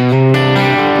honk.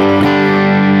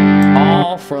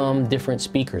 All from different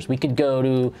speakers. We could go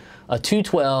to a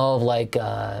 212,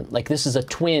 like this is a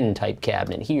twin type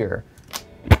cabinet here.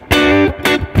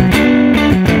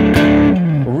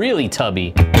 Really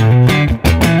tubby.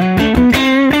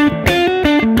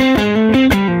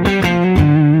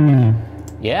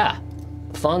 Yeah,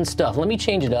 fun stuff. Let me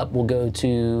change it up. We'll go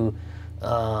to,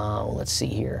 let's see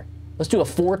here. Let's do a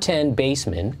 410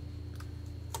 Bassman.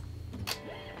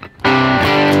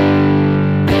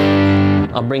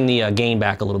 I'll bring the gain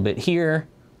back a little bit here.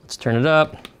 Let's turn it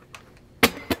up.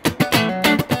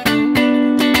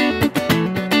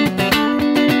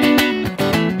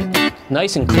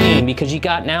 Nice and clean, because you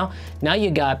got now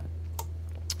you got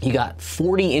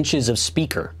 40 inches of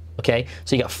speaker, okay?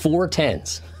 So you got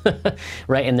 410s,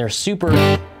 right? And they're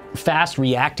super fast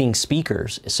reacting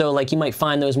speakers. So like you might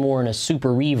find those more in a super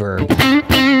reverb.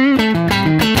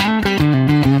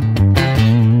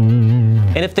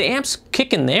 And if the amp's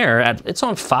kicking there, it's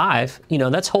on 5, you know,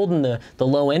 that's holding the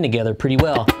low end together pretty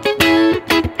well.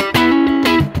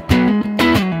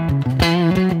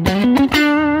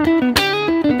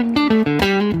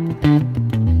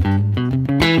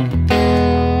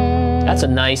 That's a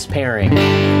nice pairing.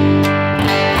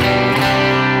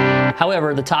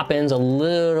 However, the top end's a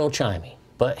little chimey.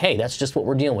 But hey, that's just what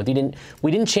we're dealing with.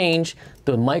 We didn't change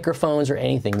the microphones or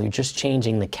anything. We're just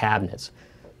changing the cabinets.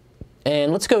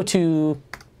 And let's go to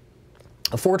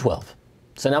a 412.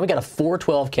 So now we got a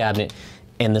 412 cabinet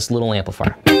and this little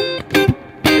amplifier.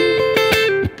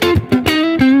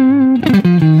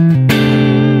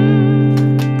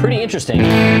 Pretty interesting.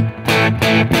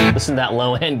 Listen to that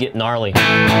low end get gnarly.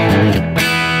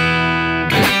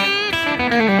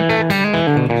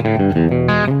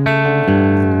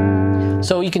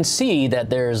 So you can see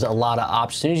that there's a lot of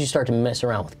options. As soon as you start to mess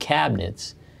around with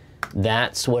cabinets,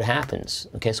 that's what happens.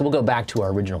 Okay, so we'll go back to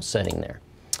our original setting there.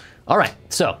 All right,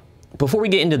 so before we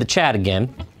get into the chat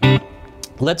again,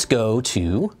 let's go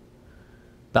to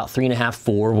about 3.5,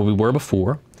 4, where we were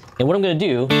before. And what I'm gonna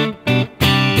do,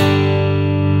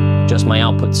 adjust my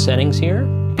output settings here.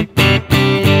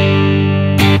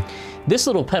 This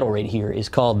little pedal right here is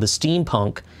called the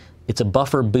Steampunk. It's a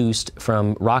buffer boost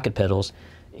from Rocket Pedals.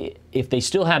 If they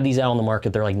still have these out on the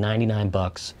market, they're like 99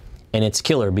 bucks. And it's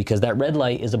killer because that red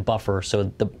light is a buffer,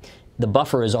 so the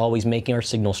buffer is always making our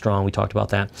signal strong. We talked about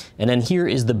that. And then here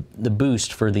is the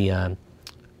boost for the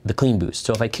clean boost.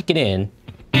 So if I kick it in,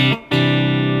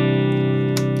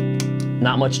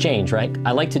 not much change, right?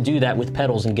 I like to do that with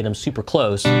pedals and get them super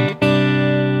close, and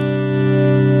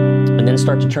then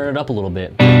start to turn it up a little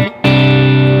bit.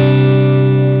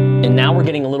 And now we're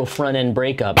getting a little front end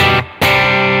breakup.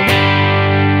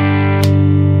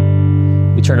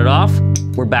 We turn it off,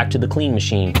 we're back to the clean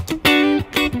machine.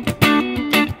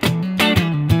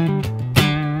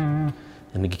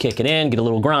 And we can kick it in, get a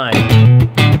little grind.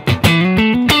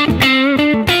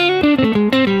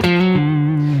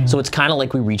 So it's kind of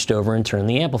like we reached over and turned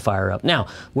the amplifier up. Now,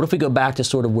 what if we go back to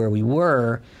sort of where we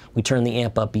were, we turn the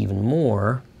amp up even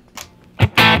more.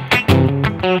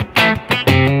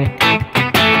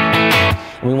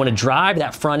 And we want to drive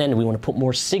that front end, and we want to put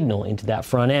more signal into that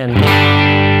front end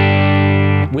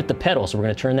with the pedal. So we're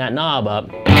going to turn that knob up.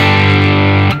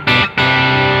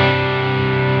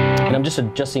 And I'm just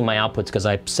adjusting my outputs because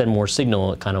I send more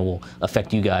signal. It kind of will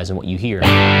affect you guys and what you hear.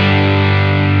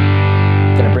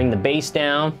 Going to bring the bass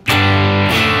down.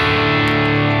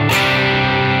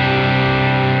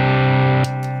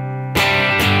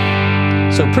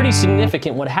 So pretty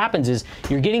significant. What happens is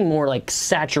you're getting more like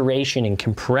saturation and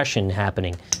compression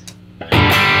happening.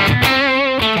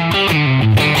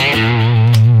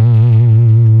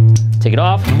 Take it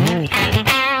off. A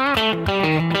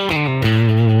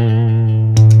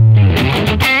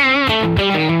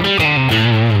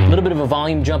little bit of a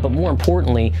volume jump, but more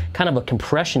importantly, kind of a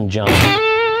compression jump.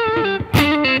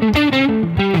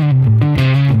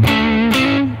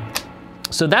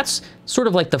 So that's sort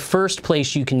of like the first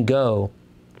place you can go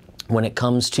when it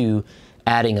comes to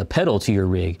adding a pedal to your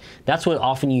rig. That's what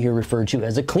often you hear referred to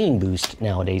as a clean boost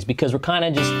nowadays, because we're kind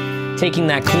of just taking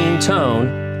that clean tone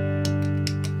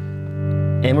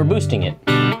and we're boosting it.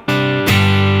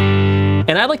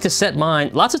 And I like to set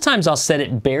mine, lots of times I'll set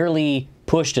it barely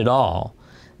pushed at all,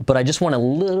 but I just want a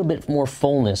little bit more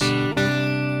fullness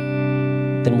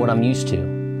than what I'm used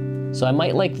to. So I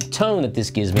might like the tone that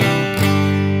this gives me,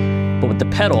 but with the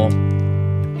pedal,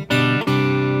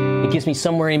 it gives me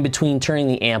somewhere in between turning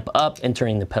the amp up and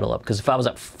turning the pedal up. Because if I was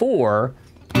at 4,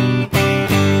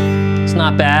 it's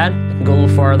not bad. I can go a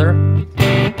little farther.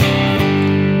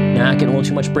 Now I get a little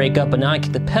too much breakup, but now I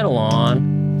get the pedal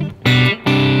on.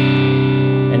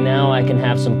 And now I can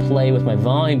have some play with my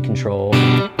volume control.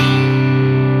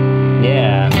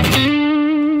 Yeah.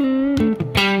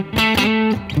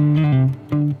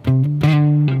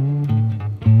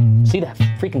 See, that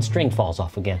freaking string falls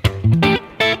off again.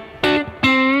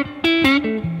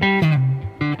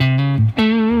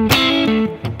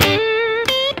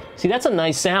 that's a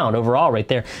nice sound overall right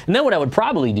there. And then what I would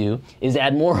probably do is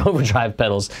add more overdrive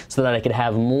pedals so that I could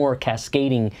have more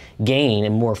cascading gain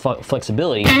and more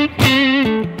flexibility.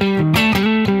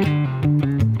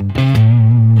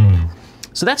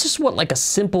 So that's just what like a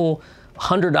simple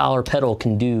 $100 pedal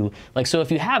can do. Like, so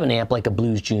if you have an amp like a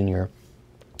Blues Junior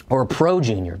or a Pro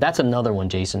Junior, that's another one,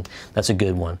 Jason. That's a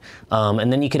good one.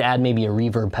 And then you could add maybe a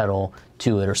reverb pedal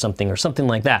to it or something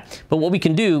like that. But what we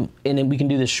can do, and then we can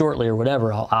do this shortly or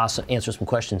whatever, I'll answer some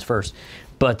questions first.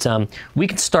 But we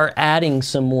can start adding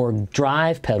some more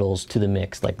drive pedals to the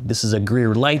mix. Like this is a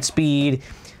Greer Lightspeed.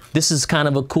 This is kind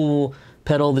of a cool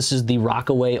pedal. This is the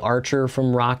Rockaway Archer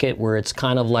from Rocket, where it's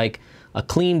kind of like a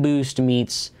clean boost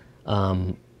meets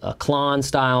a Klon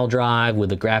style drive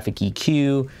with a graphic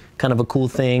EQ, kind of a cool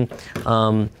thing.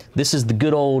 This is the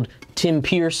good old Tim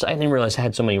Pierce. I didn't realize I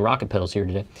had so many Rocket pedals here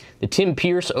today. The Tim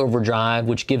Pierce overdrive,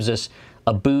 which gives us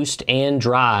a boost and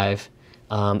drive,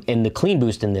 and the clean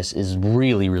boost in this is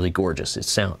really, really gorgeous. It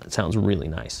sounds really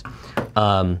nice.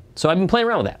 So I've been playing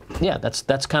around with that. Yeah,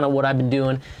 that's kind of what I've been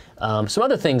doing. Some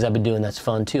other things I've been doing that's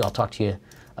fun too. I'll talk to you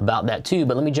about that too,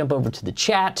 but let me jump over to the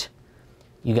chat.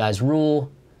 You guys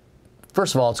rule.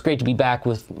 First of all, it's great to be back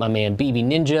with my man BB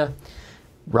Ninja,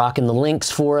 rocking the links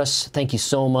for us. Thank you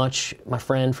so much, my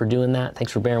friend, for doing that.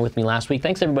 Thanks for bearing with me last week.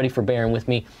 Thanks everybody for bearing with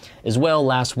me as well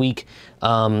last week.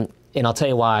 And I'll tell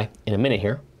you why in a minute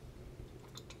here.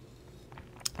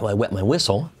 Well, I wet my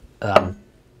whistle.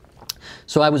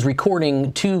 So I was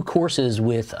recording 2 courses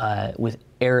with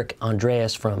Eric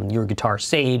Andreas from Your Guitar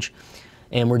Sage,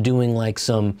 and we're doing like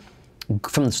some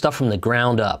stuff from the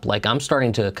ground up. Like I'm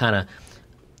starting to kind of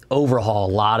overhaul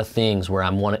a lot of things where I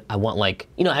want like,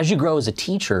 you know, as you grow as a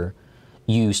teacher,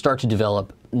 you start to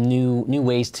develop new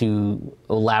ways to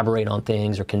elaborate on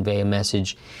things or convey a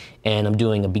message. And I'm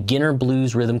doing a beginner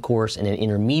blues rhythm course and an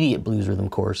intermediate blues rhythm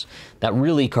course that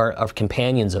really are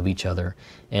companions of each other.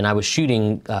 And I was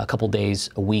shooting a couple days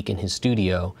a week in his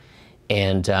studio,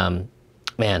 and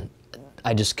man,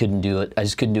 I just couldn't do it. I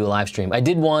just couldn't do a live stream. I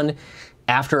did one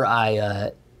after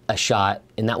I shot,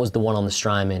 and that was the one on the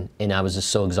Strymon, and I was just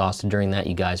so exhausted during that,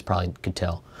 you guys probably could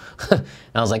tell. And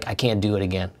I was like, I can't do it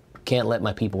again. Can't let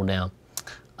my people down.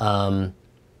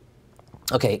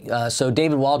 Okay, so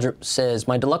David Waldrop says,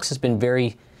 my Deluxe has been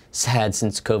very sad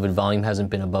since COVID. Volume hasn't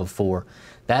been above 4.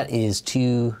 That is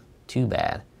too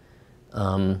bad.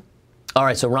 All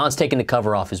right, so Ron's taking the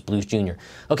cover off his Blues Junior.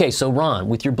 Okay, so Ron,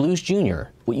 with your Blues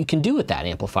Junior, what you can do with that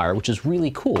amplifier, which is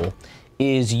really cool,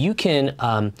 is you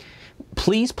can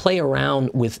please play around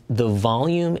with the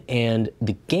volume and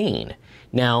the gain.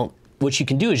 Now, what you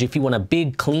can do is if you want a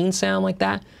big clean sound like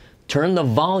that, turn the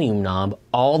volume knob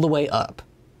all the way up,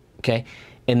 okay?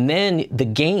 And then the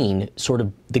gain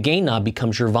knob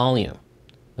becomes your volume,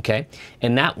 okay?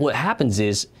 And that, what happens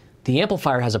is the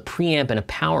amplifier has a preamp and a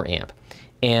power amp.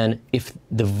 And if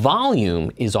the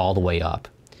volume is all the way up,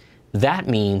 that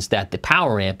means that the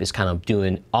power amp is kind of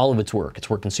doing all of its work. It's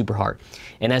working super hard.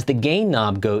 And as the gain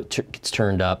knob gets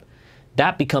turned up,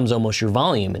 that becomes almost your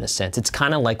volume in a sense. It's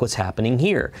kind of like what's happening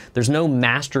here. There's no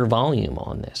master volume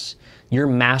on this. Your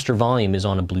master volume is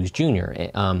on a Blues Junior.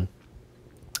 And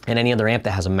any other amp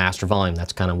that has a master volume,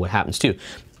 that's kind of what happens too.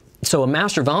 So a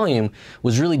master volume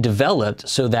was really developed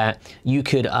so that you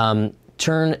could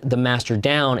turn the master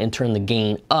down and turn the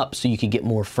gain up so you could get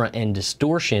more front end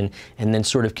distortion and then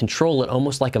sort of control it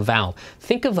almost like a valve.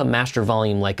 Think of a master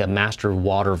volume like a master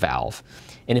water valve.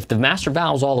 And if the master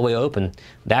valve's all the way open,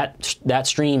 that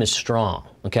stream is strong,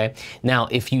 okay? Now,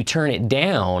 if you turn it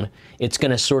down, it's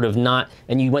gonna sort of not,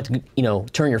 and you went to, you know,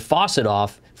 turn your faucet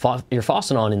off, your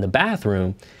faucet on in the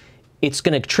bathroom, it's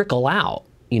gonna trickle out,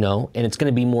 you know, and it's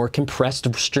gonna be more compressed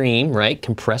stream, right?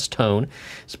 Compressed tone.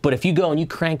 But if you go and you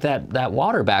crank that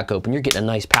water back open, you're getting a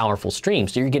nice powerful stream.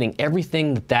 So you're getting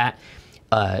everything that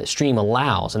stream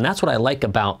allows. And that's what I like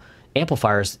about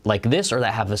amplifiers like this or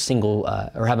that have a single,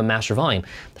 or have a master volume.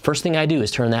 The first thing I do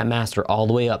is turn that master all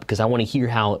the way up because I wanna hear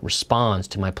how it responds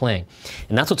to my playing.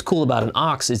 And that's what's cool about an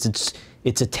aux is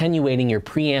it's attenuating your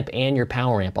preamp and your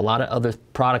power amp. A lot of other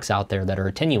products out there that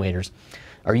are attenuators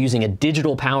are using a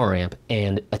digital power amp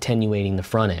and attenuating the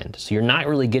front end. So you're not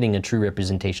really getting a true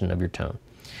representation of your tone.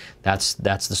 That's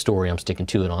the story. I'm sticking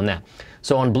to it on that.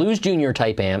 So on Blues Junior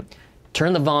type amp,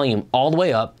 turn the volume all the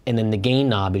way up and then the gain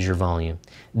knob is your volume.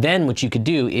 Then what you could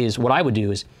do is, what I would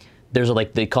do is, there's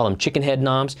like, they call them chicken head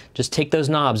knobs. Just take those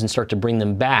knobs and start to bring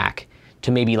them back to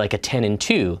maybe like a 10 and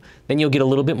 2. Then you'll get a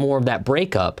little bit more of that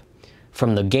breakup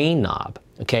from the gain knob.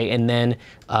 Okay, and then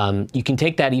you can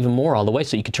take that even more all the way,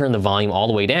 so you can turn the volume all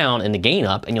the way down and the gain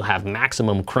up, and you'll have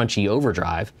maximum crunchy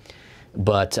overdrive,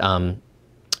 but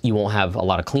you won't have a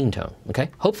lot of clean tone, okay?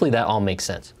 Hopefully that all makes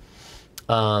sense.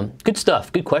 Good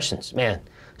stuff, good questions. Man,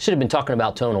 should have been talking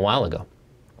about tone a while ago.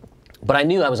 But I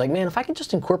knew, I was like, man, if I could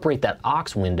just incorporate that aux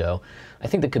window, I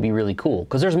think that could be really cool,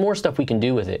 because there's more stuff we can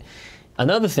do with it.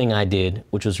 Another thing I did,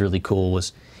 which was really cool,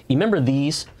 was, you remember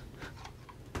these?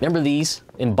 Remember these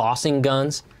embossing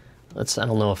guns? I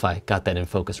don't know if I got that in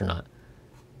focus or not.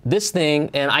 This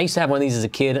thing, and I used to have one of these as a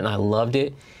kid, and I loved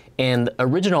it. And the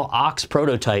original aux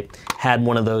prototype had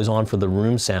one of those on for the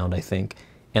room sound, I think.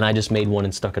 And I just made one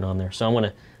and stuck it on there. So I'm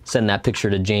gonna send that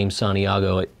picture to James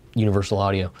Santiago at Universal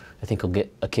Audio. I think he'll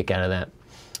get a kick out of that.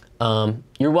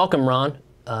 You're welcome, Ron.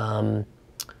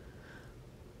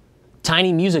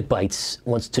 Tiny Music Bites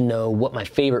wants to know what my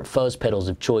favorite fuzz pedals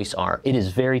of choice are. It is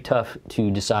very tough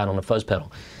to decide on a fuzz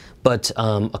pedal. But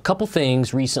a couple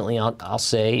things recently I'll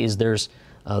say is there's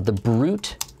the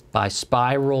Brute by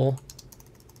Spiral,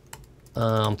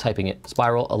 I'm typing it,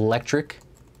 Spiral Electric.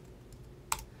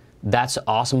 That's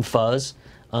awesome fuzz.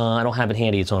 I don't have it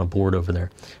handy, it's on a board over there.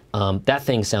 That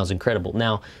thing sounds incredible.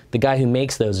 Now, the guy who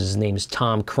makes those, his name is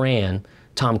Tom Cram,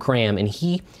 and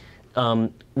he,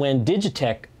 when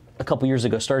Digitech a couple years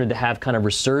ago started to have kind of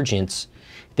resurgence,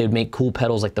 they would make cool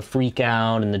pedals like the Freak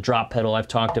Out and the Drop pedal I've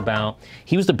talked about.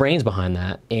 He was the brains behind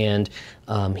that, and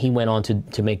he went on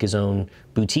to make his own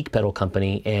boutique pedal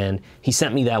company, and he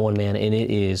sent me that one, man, and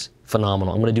it is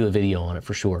phenomenal. I'm gonna do a video on it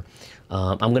for sure.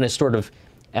 I'm gonna sort of,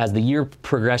 as the year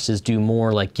progresses, do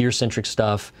more like gear-centric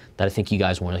stuff that I think you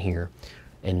guys wanna hear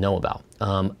and know about.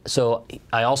 So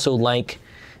I also like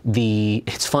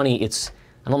it's funny,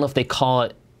 I don't know if they call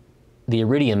it the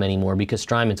Iridium anymore because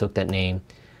Strymon took that name,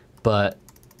 but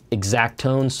Exact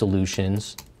Tone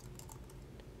Solutions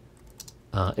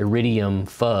Iridium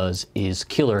Fuzz is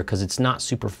killer because it's not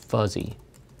super fuzzy.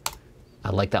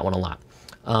 I like that one a lot.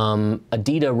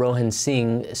 Adita Rohan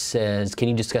Singh says, can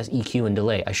you discuss EQ and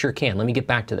delay? I sure can. Let me get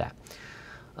back to that.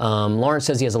 Lawrence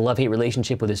says he has a love-hate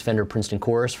relationship with his Fender Princeton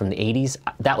Chorus from the 80s.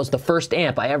 That was the first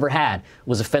amp I ever had,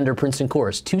 was a Fender Princeton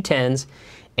Chorus, 210s,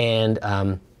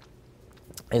 and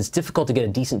it's difficult to get a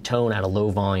decent tone at a low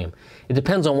volume. It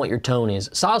depends on what your tone is.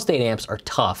 Solid-state amps are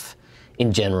tough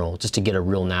in general, just to get a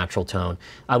real natural tone.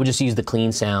 I would just use the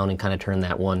clean sound and kind of turn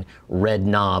that one red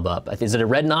knob up. Is it a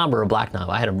red knob or a black knob?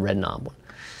 I had a red knob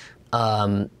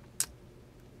one.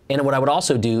 And what I would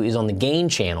also do is on the gain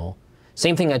channel,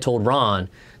 same thing I told Ron,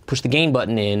 push the gain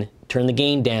button in, turn the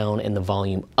gain down and the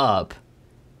volume up,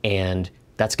 and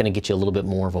that's gonna get you a little bit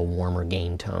more of a warmer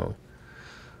gain tone.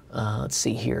 Let's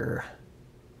see here.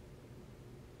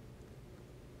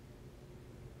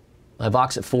 My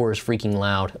Vox at 4 is freaking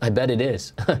loud. I bet it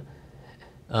is.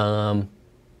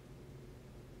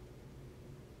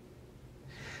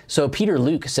 So Peter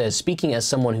Luke says, speaking as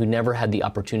someone who never had the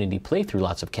opportunity to play through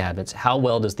lots of cabinets, how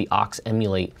well does the aux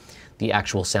emulate the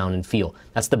actual sound and feel?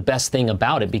 That's the best thing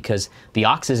about it, because the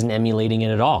aux isn't emulating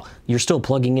it at all. You're still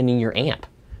plugging in your amp.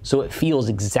 So it feels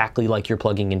exactly like you're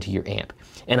plugging into your amp.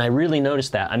 And I really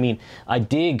noticed that. I mean, I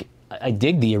dig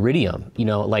the Iridium, you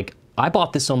know, like I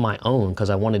bought this on my own because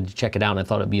I wanted to check it out and I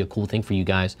thought it'd be a cool thing for you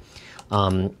guys.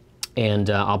 I'll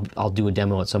do a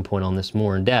demo at some point on this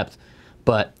more in depth,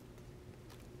 but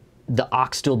the aux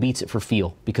still beats it for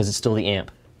feel because it's still the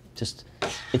amp.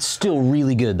 It's still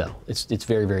really good though. It's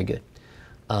very, very good.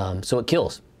 So it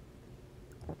kills.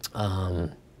 My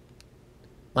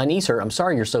knees hurt. I'm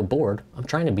sorry you're so bored. I'm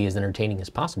trying to be as entertaining as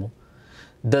possible.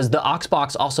 Does the aux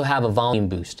box also have a volume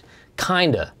boost?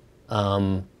 Kinda.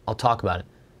 I'll talk about it.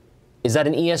 Is that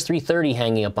an ES330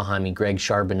 hanging up behind me? Greg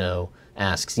Charbonneau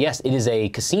asks. Yes, it is a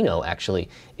Casino, actually.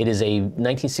 It is a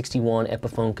 1961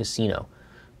 Epiphone Casino.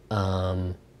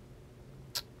 All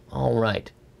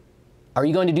right. Are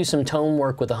you going to do some tone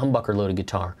work with a humbucker loaded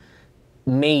guitar?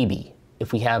 Maybe,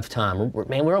 if we have time.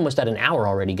 Man, we're almost at an hour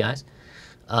already, guys.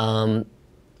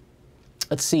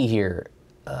 Let's see here.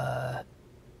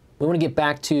 We want to get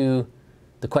back to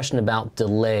the question about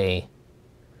delay.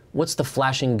 What's the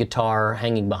flashing guitar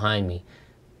hanging behind me?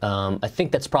 I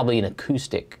think that's probably an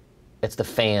acoustic. It's the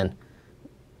fan,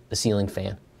 the ceiling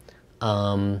fan.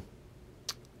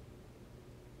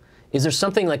 Is there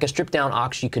something like a stripped down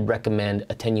aux you could recommend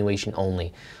attenuation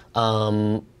only?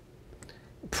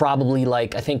 Probably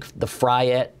like, I think the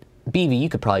Fryette. BV, you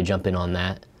could probably jump in on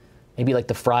that. Maybe like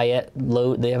the Fryette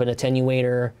load, they have an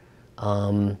attenuator.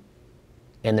 And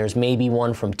there's maybe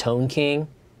one from Tone King.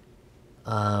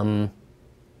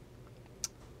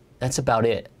 That's about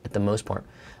it at the most part.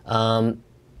 I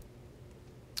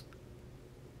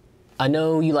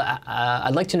know you.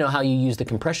 I'd like to know how you use the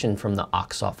compression from the aux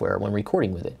software when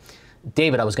recording with it.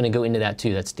 David, I was going to go into that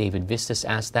too. That's David Vistas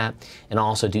asked that. And I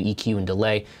also do EQ and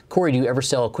delay. Corey, do you ever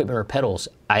sell equipment or pedals?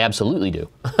 I absolutely do.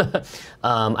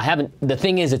 I haven't. The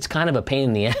thing is, it's kind of a pain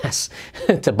in the ass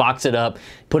to box it up,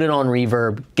 put it on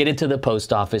reverb, get it to the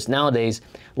post office. Nowadays,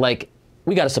 like,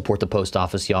 we got to support the post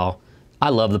office, y'all. I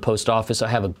love the post office. I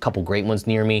have a couple great ones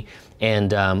near me,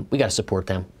 and we got to support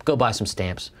them. Go buy some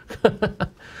stamps.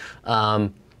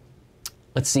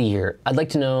 Let's see here. I'd like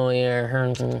to know,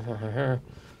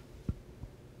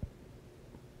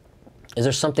 is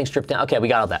there something stripped down? Okay, we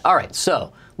got all that. All right,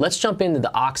 so let's jump into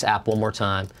the aux app one more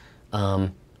time.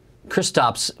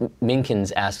 Kristaps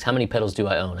Minkins asks, how many pedals do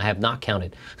I own? I have not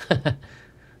counted.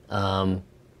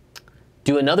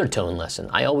 Do another tone lesson.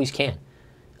 I always can.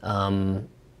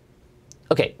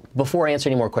 Okay, before I answer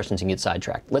any more questions and get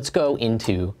sidetracked, let's go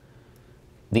into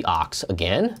the aux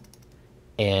again.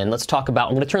 And let's talk about,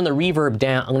 I'm going to turn the reverb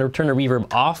down. I'm going to turn the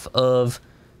reverb off of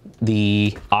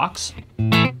the aux. So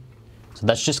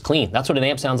that's just clean. That's what an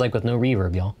amp sounds like with no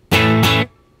reverb, y'all.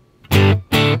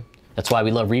 That's why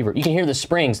we love reverb. You can hear the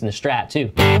springs in the Strat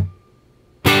too.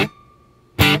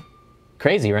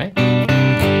 Crazy, right?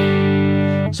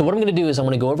 So what I'm going to do is I'm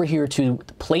going to go over here to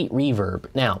the plate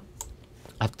reverb. Now,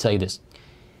 I have to tell you this.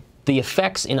 The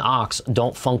effects in aux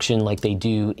don't function like they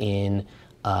do in,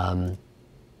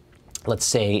 let's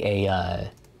say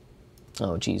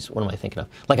oh geez, what am I thinking of?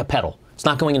 Like a pedal. It's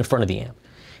not going in front of the amp.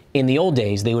 In the old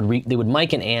days, they would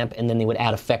mic an amp and then they would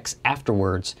add effects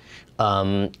afterwards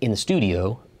in the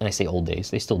studio. And I say old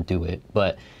days, they still do it.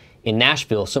 But in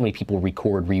Nashville, so many people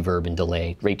record reverb and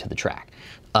delay right to the track.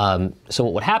 So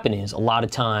what would happen is a lot of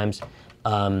times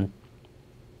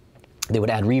they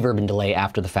would add reverb and delay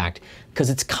after the fact, because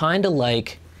it's kind of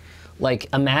like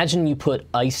imagine you put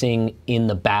icing in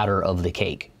the batter of the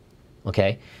cake,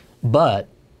 okay? But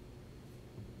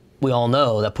we all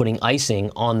know that putting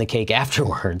icing on the cake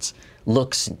afterwards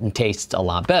looks and tastes a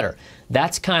lot better.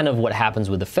 That's kind of what happens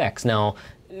with effects. Now,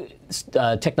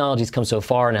 technology's come so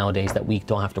far nowadays that we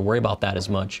don't have to worry about that as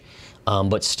much.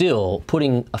 But still,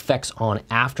 putting effects on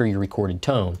after your recorded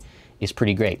tone is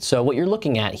pretty great. So what you're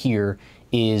looking at here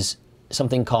is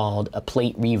something called a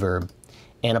plate reverb.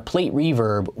 And a plate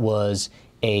reverb was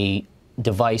a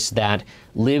device that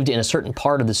lived in a certain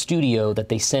part of the studio that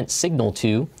they sent signal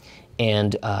to,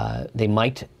 and they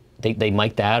mic'd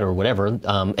that or whatever.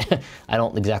 I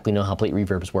don't exactly know how plate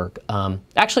reverbs work.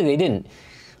 Actually, they didn't.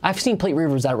 I've seen plate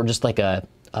reverbs that were just like a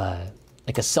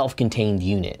self-contained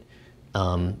unit.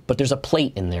 But there's a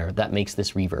plate in there that makes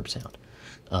this reverb sound.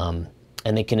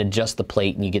 And they can adjust the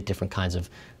plate and you get different kinds of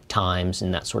times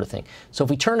and that sort of thing. So if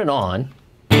we turn it on,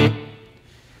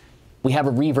 we have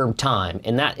a reverb time,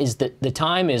 and that is the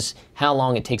time is how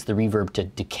long it takes the reverb to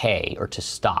decay or to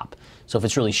stop. So if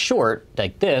it's really short,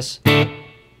 like this,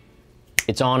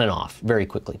 it's on and off very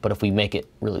quickly. But if we make it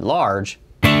really large,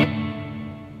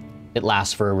 it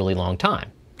lasts for a really long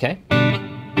time, okay?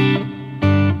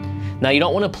 Now you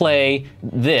don't want to play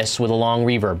this with a long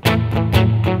reverb.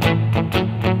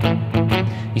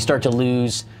 You start to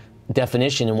lose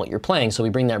definition in what you're playing, so we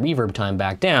bring that reverb time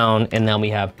back down, and now we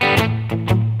have,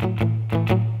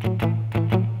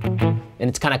 and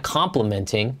it's kind of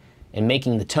complementing and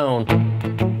making the tone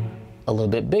a little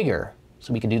bit bigger.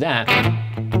 So we can do that.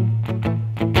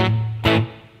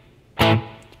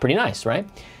 It's pretty nice, right?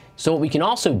 So what we can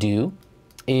also do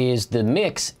is the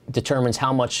mix determines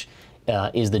how much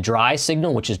is the dry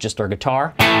signal, which is just our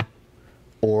guitar,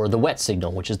 or the wet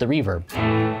signal, which is the reverb.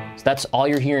 So that's all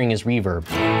you're hearing is reverb.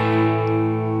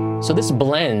 So this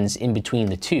blends in between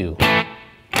the two.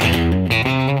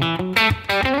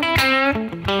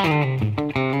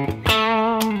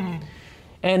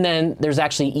 And then there's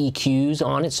actually EQs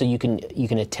on it, so you can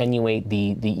attenuate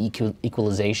the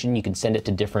equalization. You can send it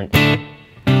to different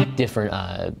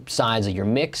sides of your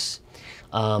mix.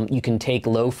 You can take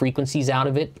low frequencies out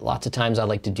of it. Lots of times I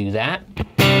like to do that.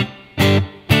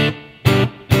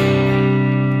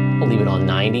 I'll leave it on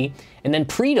 90. And then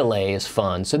pre-delay is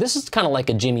fun. So this is kind of like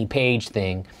a Jimmy Page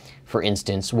thing, for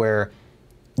instance, where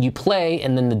you play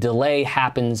and then the delay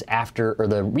happens after, or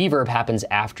the reverb happens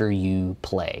after you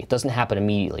play. It doesn't happen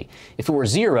immediately. If it were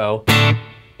 0,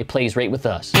 it plays right with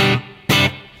us.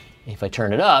 If I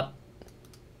turn it up,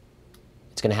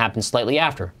 it's going to happen slightly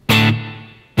after.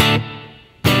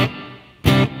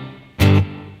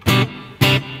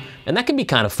 And that can be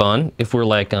kind of fun if we're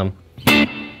like,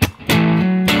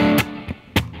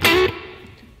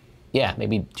 yeah,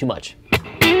 maybe too much.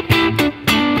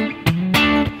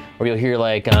 Or you'll hear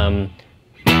like,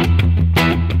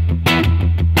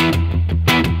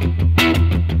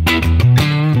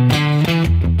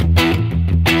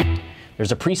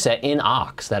 There's a preset in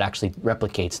aux that actually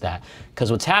replicates that.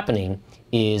 Because what's happening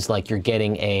is like you're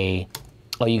getting a,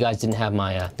 oh, you guys didn't have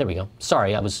my, there we go.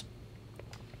 Sorry, just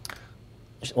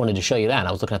wanted to show you that.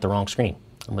 I was looking at the wrong screen.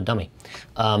 I'm a dummy.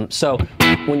 So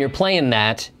when you're playing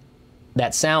that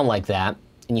sound like that,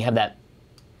 and you have that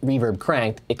reverb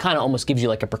cranked, it kind of almost gives you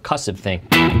like a percussive thing.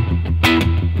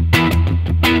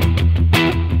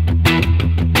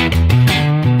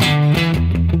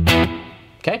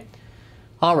 Okay?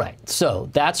 All right, so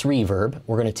that's reverb.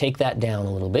 We're gonna take that down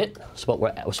a little bit. So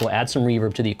we'll add some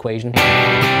reverb to the equation.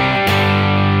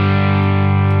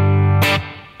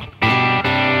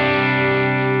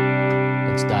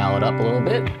 Let's dial it up a little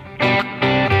bit.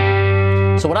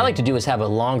 So what I like to do is have a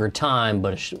longer time,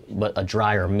 but a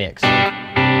drier mix.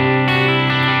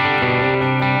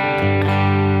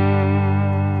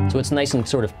 So it's nice and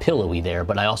sort of pillowy there,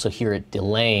 but I also hear it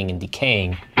delaying and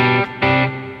decaying.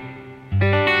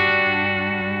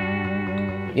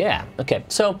 Yeah, okay,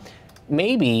 so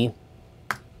maybe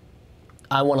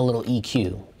I want a little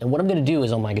EQ. And what I'm gonna do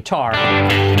is on my guitar,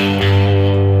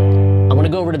 I'm gonna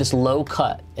go over to this low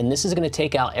cut, and this is gonna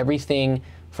take out everything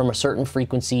from a certain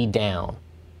frequency down.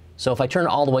 So if I turn it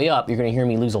all the way up, you're gonna hear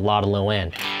me lose a lot of low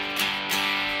end.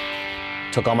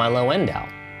 Took all my low end out.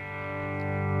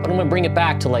 But I'm gonna bring it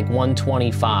back to like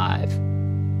 125.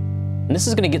 And this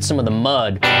is gonna get some of the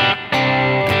mud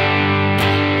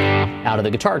out of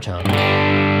the guitar tone.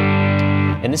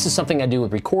 And this is something I do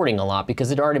with recording a lot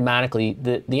because it automatically,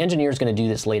 the engineer is gonna do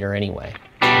this later anyway.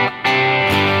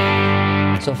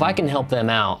 So if I can help them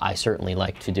out, I certainly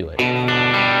like to do it.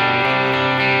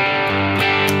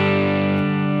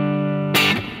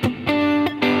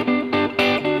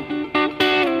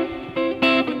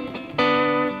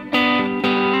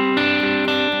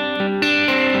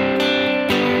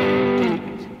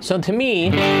 So to me,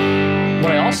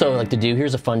 what I also like to do,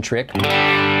 here's a fun trick,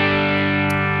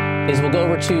 is we'll go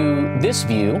over to this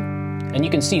view, and you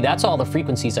can see that's all the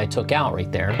frequencies I took out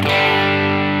right there.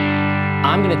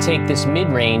 I'm gonna take this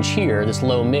mid-range here, this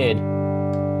low mid,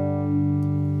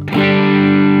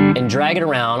 and drag it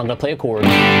around. I'm gonna play a chord.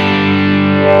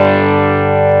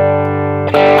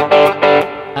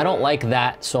 I don't like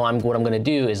that, so what I'm gonna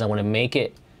do is I'm gonna make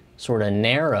it sort of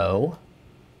narrow,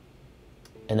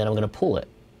 and then I'm gonna pull it.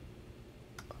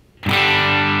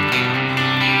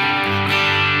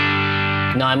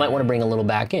 Now I might want to bring a little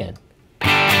back in.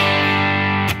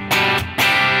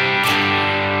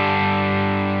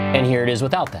 And here it is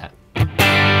without that.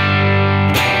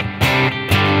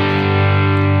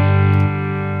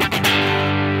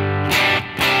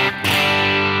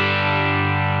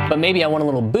 But maybe I want a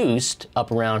little boost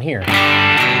up around here.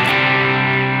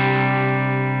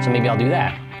 So maybe I'll do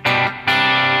that.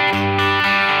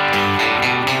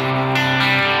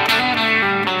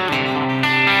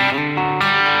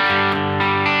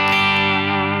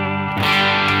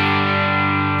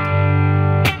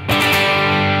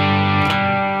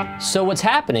 So what's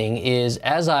happening is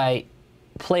as I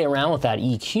play around with that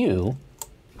EQ,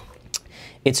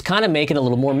 it's kind of making it a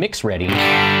little more mix ready.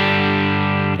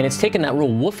 And it's taking that real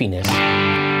woofiness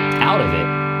out of it.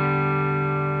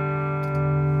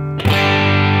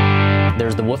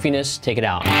 There's the woofiness, take it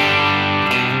out.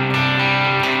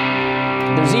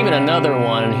 There's even another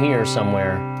one here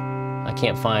somewhere. I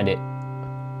can't find it.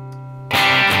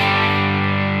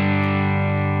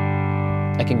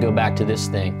 I can go back to this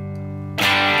thing.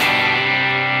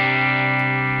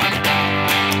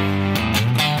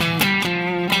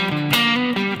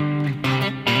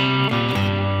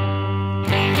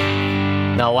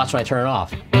 Now watch when I turn it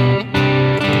off.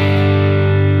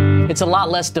 It's a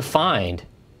lot less defined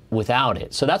without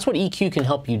it. So that's what EQ can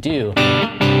help you do.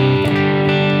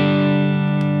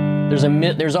 There's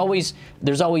always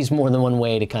more than one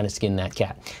way to kind of skin that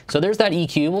cat. So there's that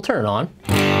EQ, we'll turn it on.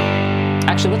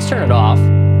 Actually, let's turn it off.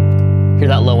 Hear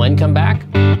that low end come back?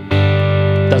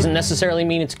 Doesn't necessarily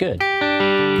mean it's good.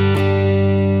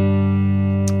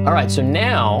 All right, so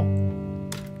now,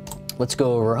 let's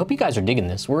go over, I hope you guys are digging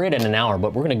this. We're at an hour,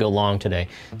 but we're gonna go long today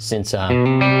since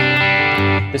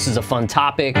this is a fun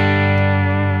topic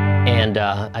and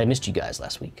I missed you guys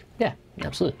last week. Yeah,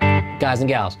 absolutely. Guys and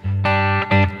gals,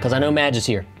 because I know Madge is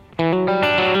here.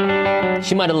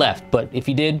 She might have left, but if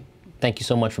you did, thank you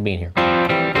so much for being here.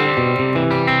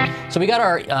 So we got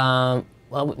our,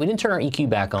 well, we didn't turn our EQ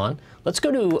back on. Let's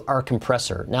go to our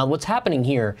compressor. Now what's happening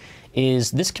here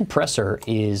is this compressor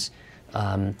is,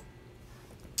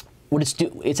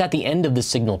 it's at the end of the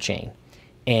signal chain,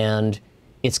 and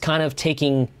it's kind of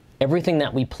taking everything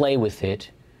that we play with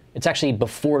it. It's actually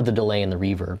before the delay and the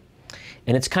reverb,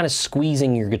 and it's kind of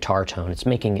squeezing your guitar tone. It's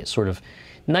making it sort of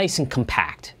nice and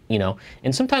compact, you know?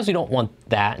 And sometimes we don't want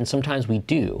that, and sometimes we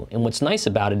do. And what's nice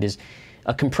about it is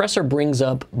a compressor brings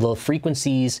up the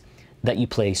frequencies that you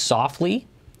play softly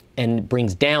and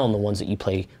brings down the ones that you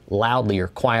play loudly or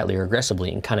quietly or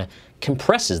aggressively, and kind of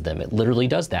compresses them. It literally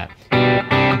does that.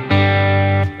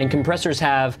 And compressors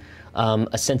have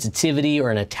a sensitivity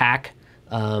or an attack,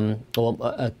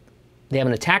 they have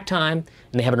an attack time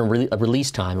and they have a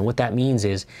release time. And what that means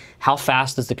is, how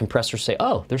fast does the compressor say,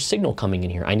 oh, there's signal coming in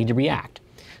here, I need to react.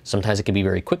 Sometimes it can be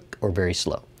very quick or very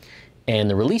slow. And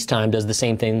the release time does the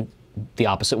same thing the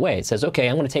opposite way. It says, okay,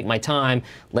 I'm going to take my time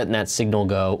letting that signal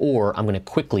go, or I'm going to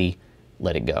quickly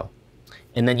let it go.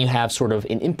 And then you have sort of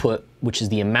an input, which is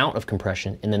the amount of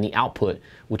compression, and then the output,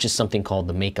 which is something called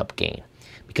the makeup gain.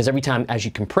 Because every time as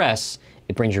you compress,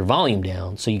 it brings your volume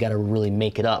down, so you got to really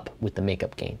make it up with the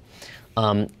makeup gain.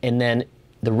 And then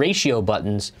the ratio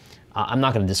buttons, I'm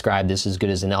not going to describe this as good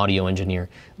as an audio engineer,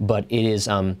 but it is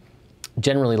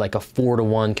generally like a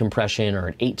 4-to-1 compression or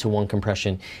an 8-to-1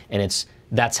 compression, and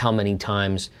that's how many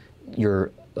times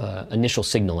your initial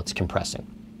signal it's compressing.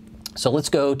 So let's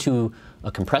go to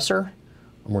a compressor,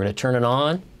 and we're going to turn it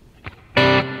on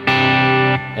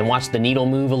and watch the needle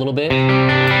move a little bit.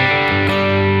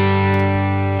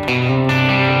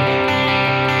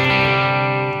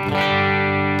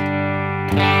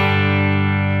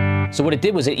 So what it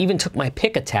did was it even took my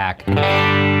pick attack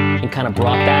and kind of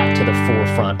brought that to the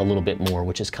forefront a little bit more,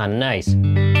 which is kind of nice.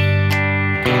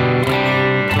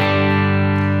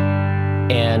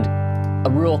 And a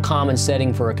real common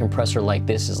setting for a compressor like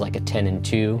this is like a 10 and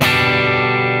 2.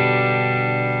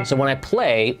 So when I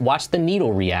play, watch the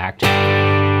needle react,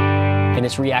 and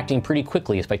it's reacting pretty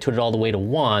quickly. If I put it all the way to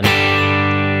 1,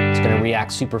 it's going to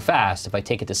react super fast. If I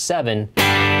take it to 7,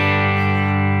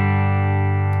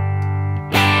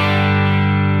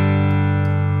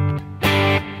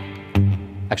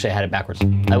 actually, I had it backwards.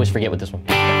 I always forget with this one.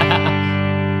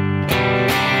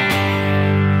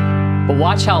 But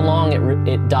watch how long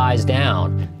it dies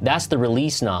down. That's the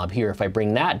release knob here. If I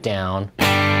bring that down,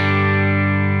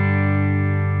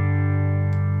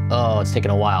 oh, it's taking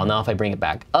a while. Now if I bring it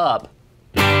back up,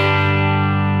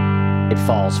 it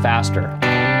falls faster.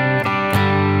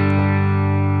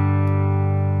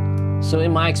 So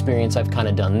in my experience, I've kind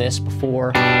of done this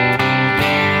before.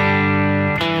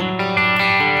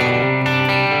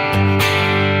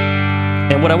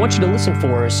 And what I want you to listen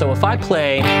for is, so if I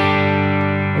play,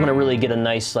 I'm gonna really get a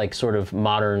nice, like, sort of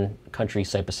modern country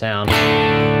type of sound.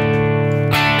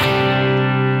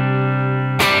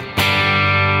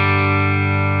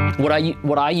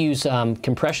 What I use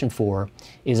compression for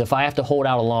is if I have to hold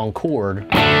out a long chord,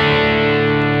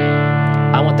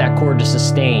 I want that chord to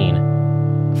sustain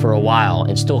for a while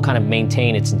and still kind of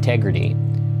maintain its integrity.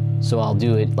 So I'll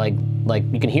do it like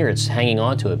you can hear it's hanging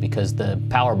onto it because the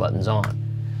power button's on.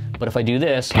 But if I do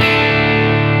this,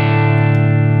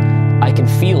 I can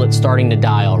feel it starting to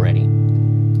die already.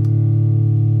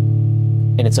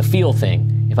 And it's a feel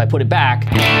thing. If I put it back,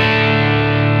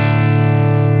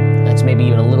 that's maybe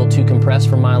even a little too compressed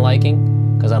for my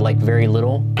liking, because I like very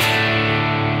little.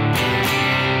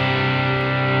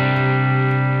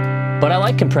 But I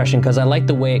like compression because I like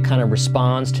the way it kind of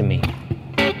responds to me.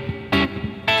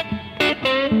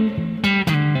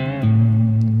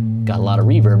 Got a lot of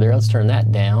reverb there. Let's turn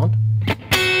that down.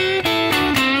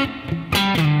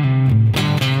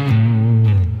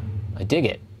 I dig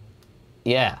it.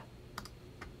 Yeah.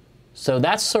 So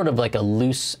that's sort of like a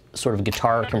loose sort of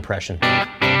guitar compression.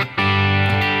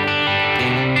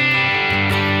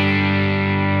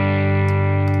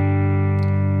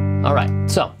 All right,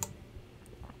 so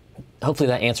hopefully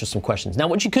that answers some questions. Now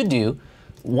what you could do,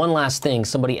 one last thing,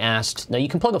 somebody asked, now you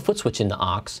can plug a foot switch into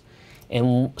aux,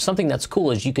 and something that's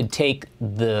cool is you could take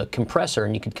the compressor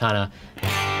and you could kind of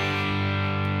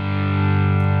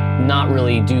not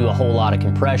really do a whole lot of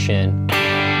compression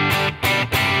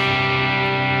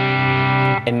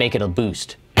and make it a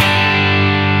boost.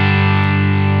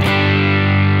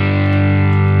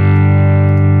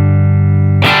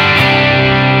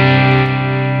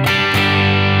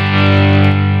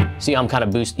 See, I'm kind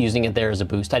of using it there as a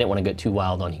boost. I didn't want to get too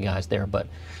wild on you guys there, but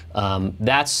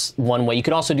that's one way. You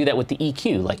could also do that with the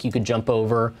EQ. Like you could jump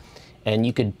over and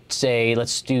you could say,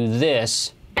 let's do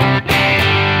this. Let's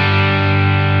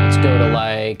go to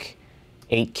like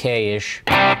 8K-ish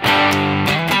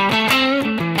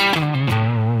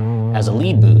as a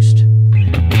lead boost.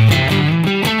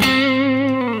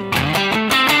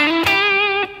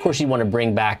 Of course, you want to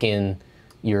bring back in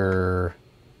your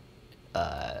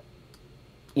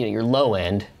you know, your low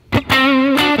end.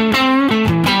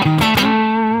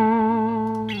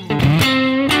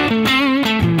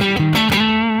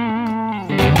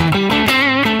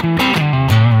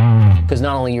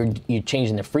 because not only you're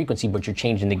changing the frequency, but you're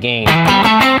changing the gain.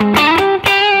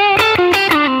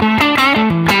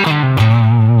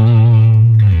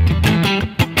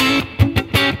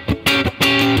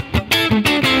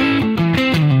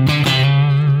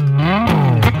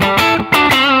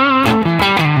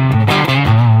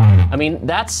 I mean,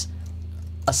 that's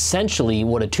essentially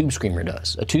what a tube screamer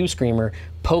does. A tube screamer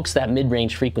pokes that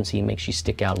mid-range frequency and makes you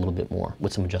stick out a little bit more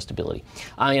with some adjustability.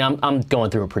 I mean, I'm going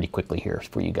through it pretty quickly here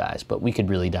for you guys, but we could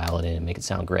really dial it in and make it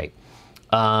sound great.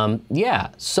 Yeah,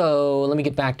 so let me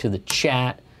get back to the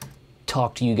chat,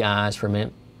 talk to you guys for a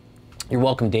minute. You're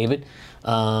welcome, David.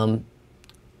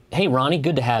 Hey, Ronnie,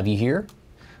 good to have you here.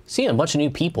 Seeing a bunch of new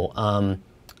people.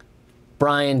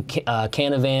 Brian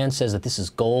Canavan says that this is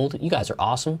gold. You guys are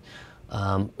awesome.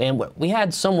 And we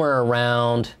had somewhere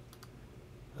around,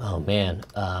 oh man,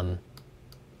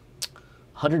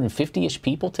 150-ish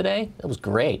people today. That was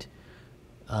great.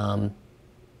 Let's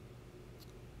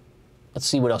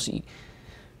see what else.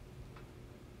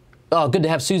 Oh, good to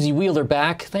have Susie Wheeler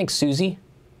back. Thanks, Susie.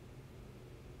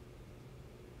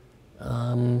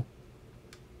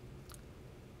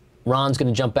 Ron's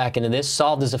going to jump back into this.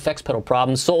 Solved his effects pedal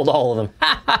problem. Sold all of them.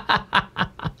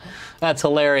 That's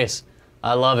hilarious.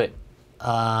 I love it.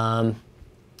 Can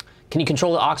you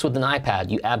control the aux with an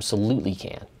iPad? You absolutely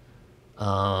can.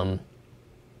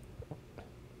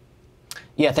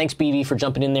 Yeah, thanks, BV, for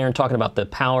jumping in there and talking about the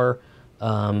power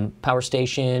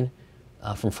station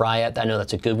from Fryet. I know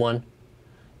that's a good one.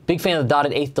 Big fan of the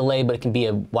dotted eighth delay, but it can be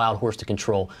a wild horse to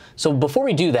control. So before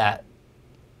we do that,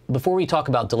 before we talk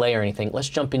about delay or anything, let's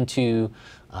jump into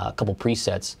a couple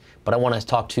presets. But I want to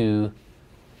talk to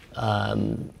a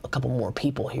couple more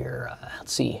people here.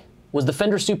 Let's see. Was the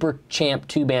Fender Super Champ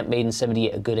tube amp made in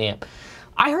 '78 a good amp?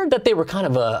 I heard that they were kind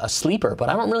of a sleeper, but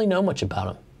I don't really know much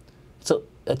about them. So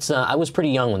I was pretty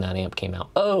young when that amp came out.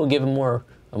 Oh, giving more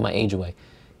of my age away.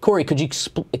 Corey, could you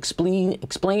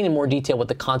explain in more detail what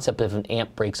the concept of an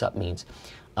amp breaks up means?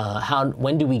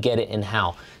 When do we get it and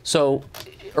how? So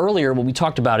earlier what we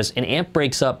talked about is an amp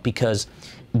breaks up because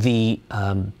the,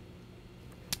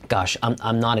 gosh,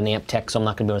 I'm not an amp tech, so I'm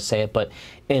not going to be able to say it, but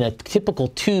in a typical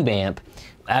tube amp,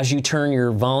 as you turn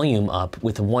your volume up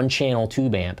with a one-channel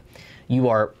tube amp,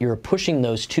 you're pushing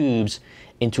those tubes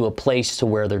into a place to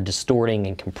where they're distorting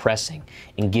and compressing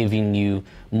and giving you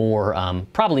more,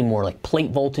 probably more like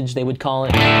plate voltage, they would call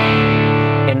it.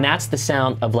 And that's the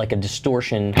sound of like a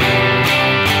distortion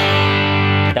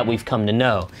that we've come to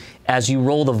know. As you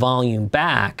roll the volume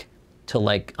back to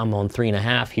like, I'm on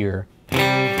 3.5 here,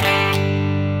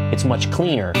 it's much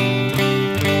cleaner.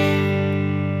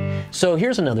 So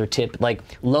here's another tip, like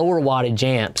lower wattage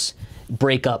amps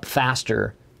break up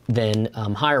faster than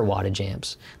higher wattage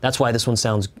amps. That's why this one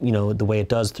sounds, you know, the way it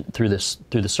does through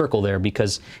the circle there,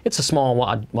 because it's a small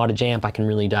wattage amp. I can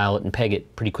really dial it and peg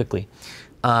it pretty quickly.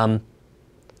 And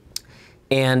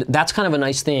that's kind of a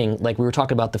nice thing. Like we were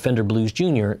talking about the Fender Blues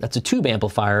Junior, that's a tube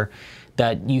amplifier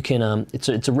that you can, it's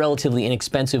a relatively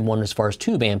inexpensive one as far as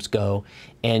tube amps go,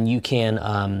 and you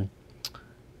can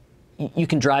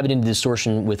drive it into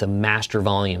distortion with a master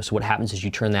volume. So what happens is you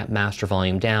turn that master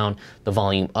volume down, the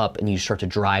volume up, and you start to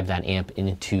drive that amp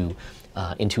into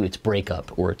its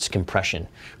breakup or its compression.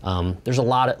 There's a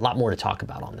lot more to talk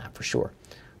about on that for sure.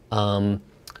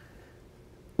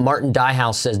 Martin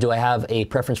Diehouse says, do I have a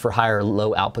preference for higher or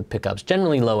low output pickups?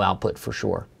 Generally low output for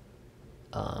sure.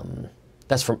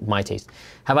 That's from my taste.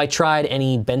 Have I tried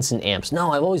any Benson amps?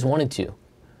 No, I've always wanted to.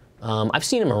 I've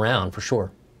seen them around for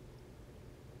sure.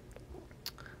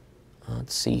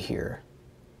 Let's see here.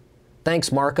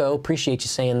 Thanks, Marco. Appreciate you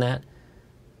saying that.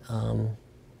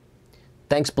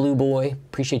 Thanks, Blue Boy.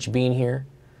 Appreciate you being here.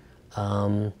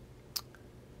 And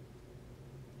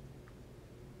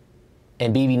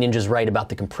BB Ninja's right about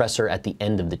the compressor at the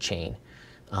end of the chain.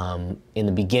 In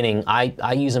the beginning,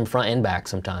 I use them front and back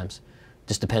sometimes.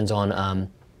 Just depends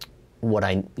on what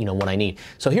I need.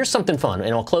 So here's something fun,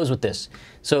 and I'll close with this.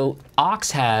 So aux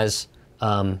has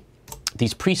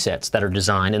these presets that are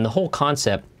designed, and the whole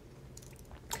concept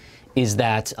is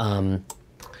that our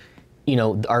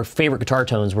favorite guitar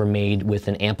tones were made with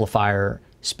an amplifier,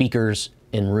 speakers,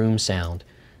 and room sound.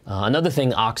 Another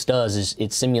thing aux does is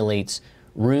it simulates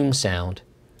room sound.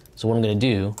 So what I'm going to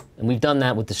do, and we've done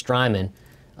that with the Strymon,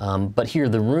 but here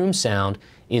the room sound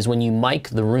is when you mic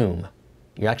the room.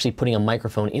 You're actually putting a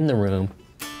microphone in the room.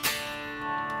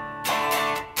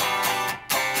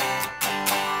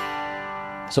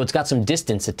 So it's got some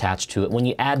distance attached to it. When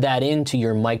you add that into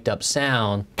your mic'd up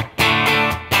sound,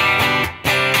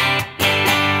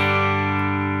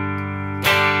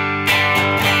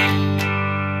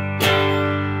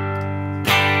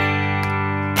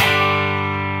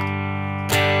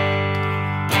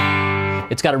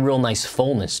 it's got a real nice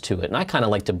fullness to it. And I kind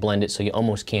of like to blend it so you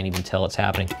almost can't even tell it's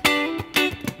happening.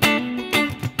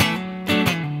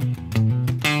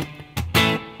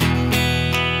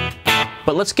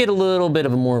 But let's get a little bit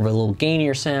of a more of a little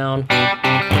gainier sound.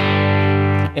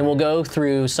 And we'll go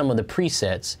through some of the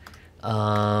presets.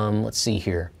 Let's see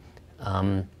here.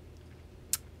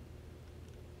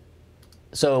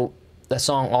 So the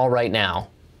song All Right Now.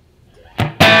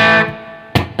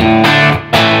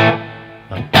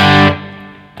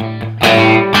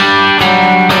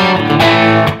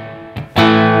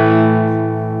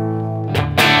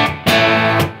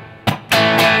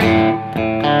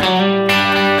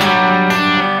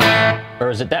 Or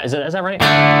is it that? Is that right?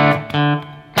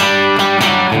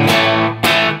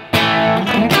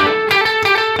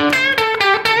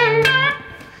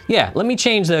 Yeah, let me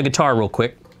change the guitar real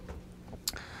quick.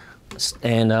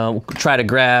 And we'll try to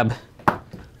grab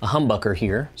a humbucker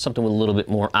here, something with a little bit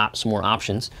more some more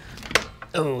options.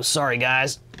 Oh, sorry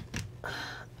guys.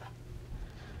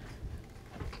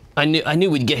 I knew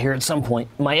we'd get here at some point.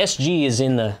 My SG is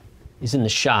in the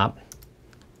shop.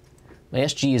 My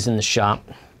SG is in the shop,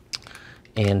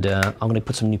 and I'm gonna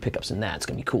put some new pickups in that. It's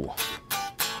gonna be cool.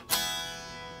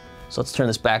 So let's turn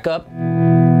this back up.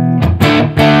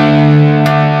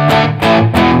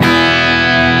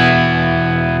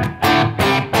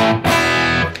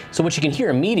 So what you can hear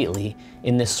immediately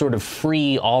in this sort of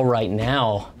free All Right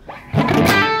Now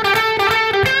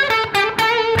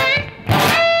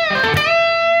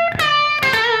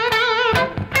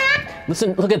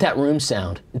listen, look at that room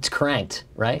sound. It's cranked,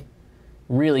 right?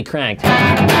 Really cranked.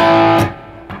 I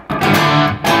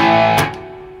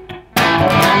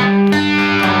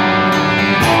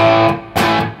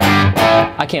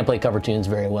can't play cover tunes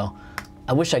very well.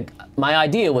 I wish my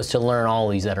idea was to learn all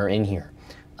these that are in here.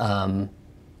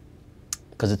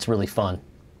 Because it's really fun.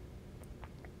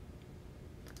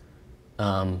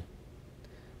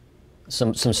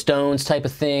 Some Stones type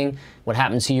of thing. What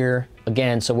happens here,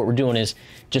 again, so what we're doing is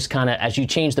just kind of, as you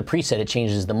change the preset, it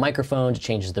changes the microphone, it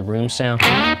changes the room sound.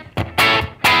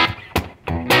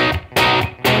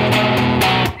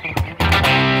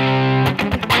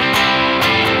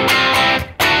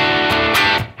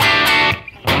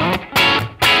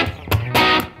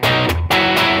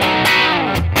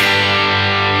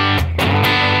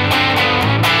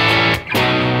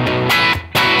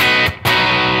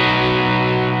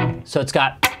 So it's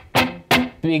got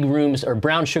big rooms, or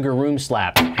brown sugar room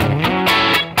slap. I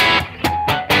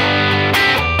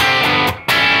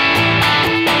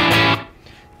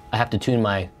have to tune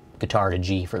my guitar to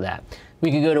G for that.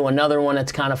 We could go to another one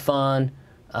that's kind of fun.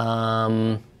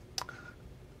 I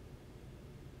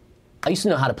used to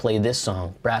know how to play this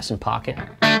song, Brass in Pocket.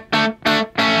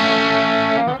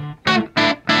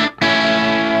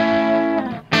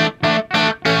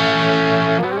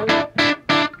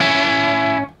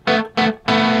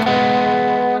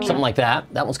 Something like that.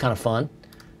 That one's kind of fun.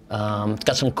 It's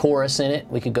got some chorus in it.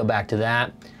 We could go back to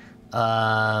that.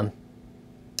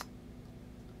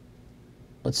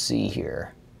 Let's see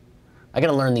here. I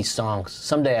gotta learn these songs.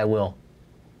 Someday I will.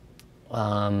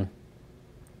 Oh,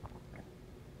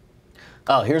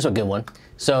 here's a good one.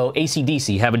 So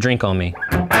AC/DC, Have a Drink on Me.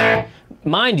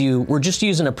 Mind you, we're just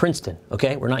using a Princeton,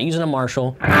 okay? We're not using a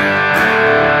Marshall.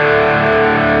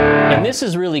 And this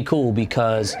is really cool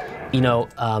because, you know,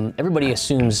 everybody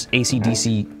assumes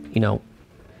AC/DC, you know,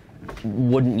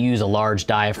 wouldn't use a large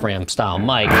diaphragm style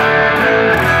mic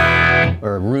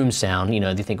or a room sound. You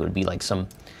know, they think it would be like some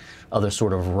other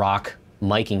sort of rock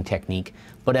miking technique.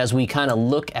 But as we kind of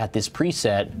look at this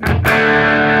preset,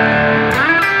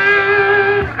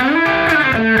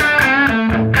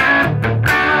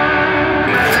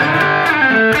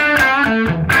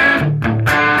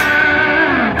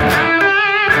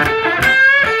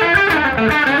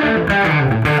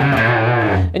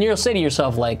 and you'll say to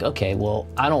yourself, like, okay, well,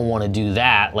 I don't want to do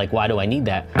that. Like, why do I need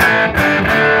that?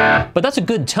 But that's a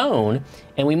good tone,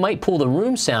 and we might pull the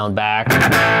room sound back.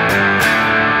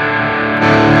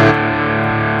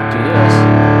 Do this.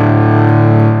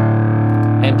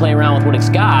 And play around with what it's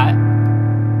got.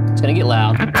 It's going to get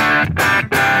loud.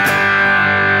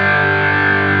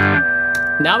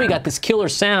 Now we got this killer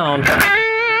sound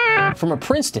from a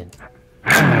Princeton.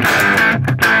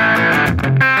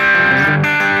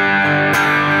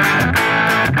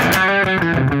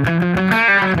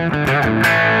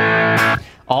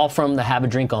 All from the Have a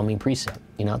Drink on Me preset.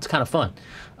 You know, it's kind of fun.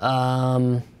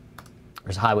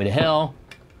 There's Highway to Hell.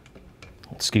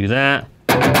 Let's do that.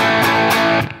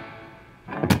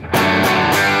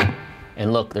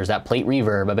 And look, there's that plate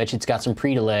reverb. I bet you it's got some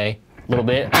pre-delay, a little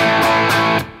bit.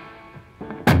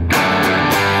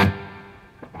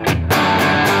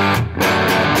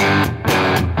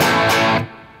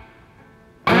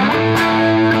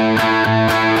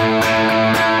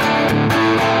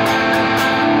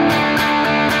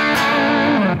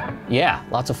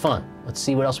 lots of fun. Let's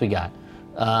see what else we got.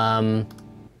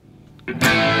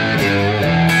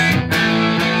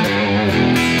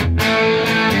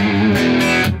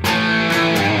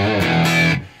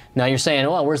 Now you're saying,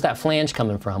 well, where's that flange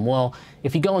coming from? Well,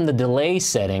 if you go in the delay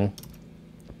setting,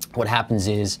 what happens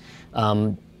is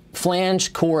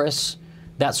flange, chorus,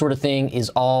 that sort of thing is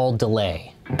all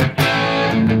delay.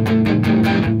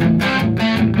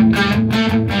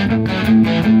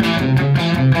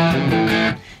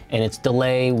 And it's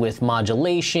delay with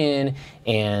modulation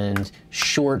and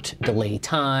short delay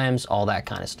times, all that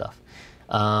kind of stuff.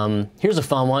 Here's a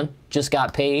fun one, just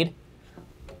got paid.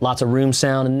 Lots of room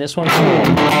sound in this one.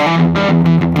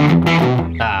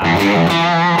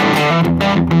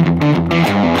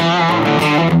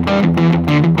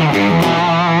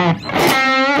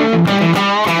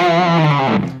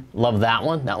 Love that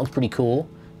one. That one's pretty cool.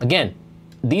 Again,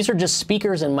 these are just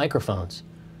speakers and microphones.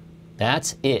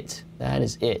 That's it. That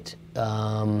is it.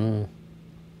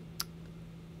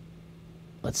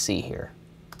 Let's see here.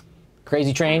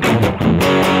 Crazy Train.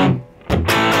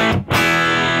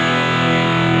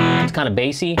 It's kind of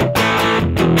bassy, but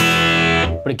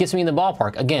it gets me in the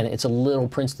ballpark. Again, it's a little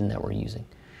Princeton that we're using.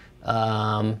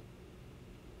 Let's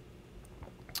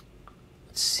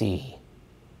see.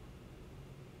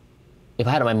 If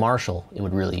I had my Marshall, it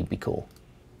would really be cool.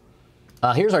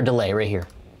 Here's our delay right here.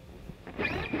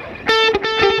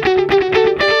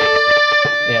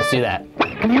 Yeah, let's do that.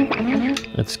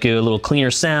 Let's go a little cleaner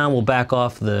sound. We'll back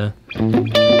off the...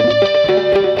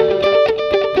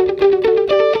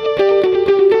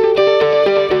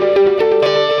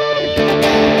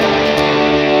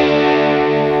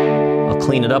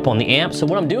 Clean it up on the amp. So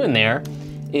what I'm doing there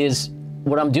is,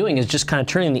 just kind of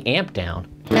turning the amp down.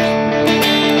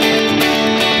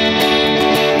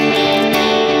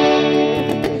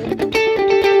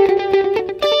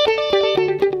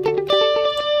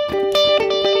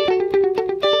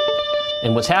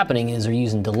 And what's happening is they're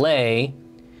using delay.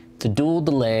 It's a dual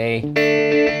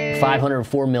delay,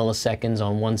 504 milliseconds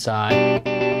on one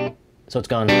side. So it's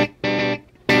gone.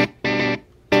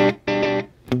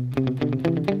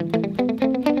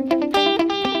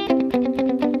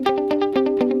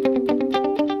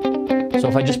 So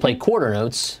if I just play quarter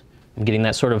notes, I'm getting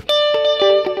that sort of...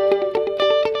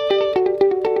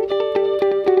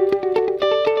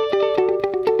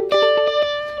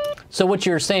 So what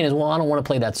you're saying is, well, I don't want to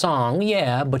play that song.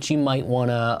 Yeah, but you might want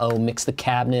to, mix the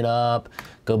cabinet up,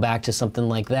 go back to something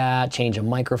like that, change a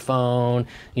microphone,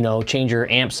 you know, change your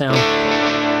amp sound,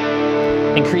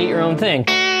 and create your own thing.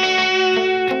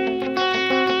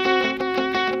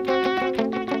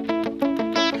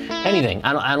 Anything,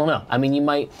 I don't know. I mean, you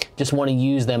might just want to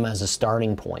use them as a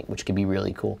starting point, which could be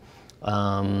really cool.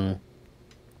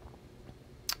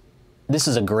 This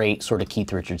is a great sort of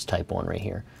Keith Richards type one right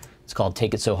here. It's called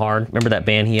Take It So Hard. Remember that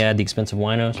band he had, the Expensive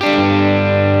Winos?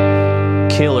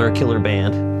 Killer, killer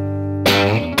band.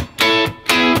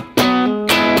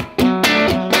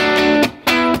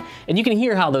 And you can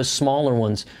hear how those smaller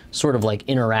ones sort of like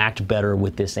interact better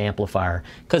with this amplifier,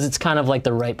 because it's kind of like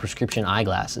the right prescription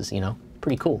eyeglasses, you know?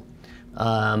 Pretty cool.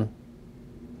 Oh,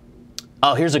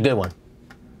 here's a good one.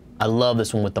 I love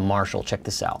this one with the Marshall. Check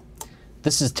this out.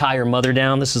 This is Tie Your Mother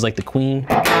Down. This is like the Queen.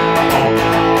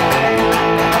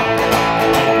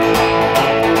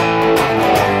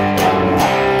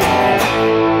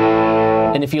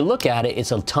 And if you look at it,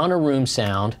 it's a ton of room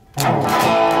sound.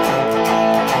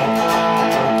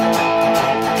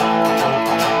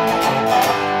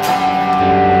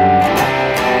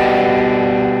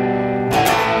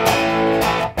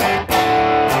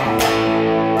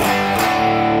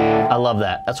 I love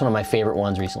that. That's one of my favorite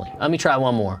ones recently. Let me try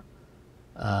one more.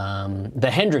 The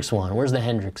Hendrix one. Where's the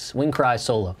Hendrix? Wing Cry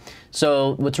Solo.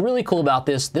 So what's really cool about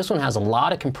this one has a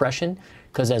lot of compression,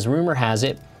 because as rumor has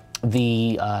it,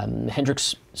 the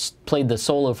Hendrix played the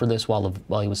solo for this while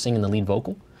he was singing the lead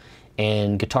vocal,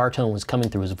 and guitar tone was coming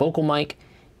through his vocal mic,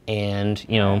 and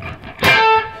you know,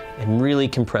 and really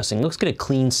compressing. Let's get a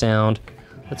clean sound.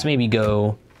 Let's maybe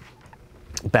go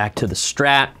back to the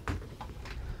Strat.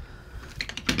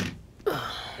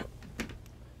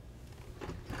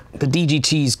 The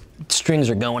DGT's strings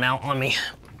are going out on me.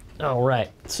 All right,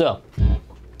 so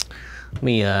let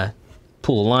me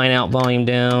pull the line out volume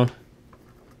down.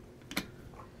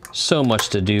 So much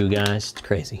to do, guys. It's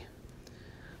crazy.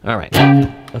 All right.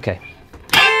 Okay.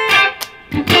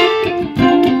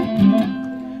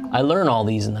 I learn all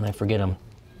these and then I forget them.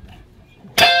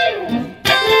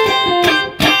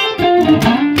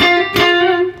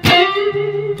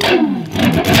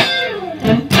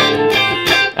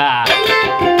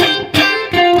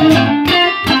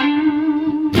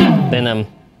 Then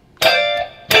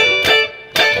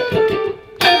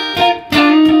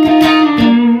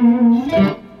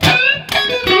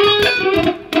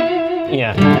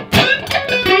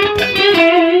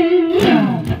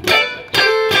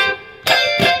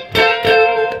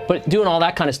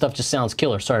kind of stuff just sounds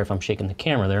killer. Sorry if I'm shaking the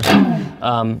camera there.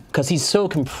 Because he's so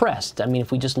compressed. I mean,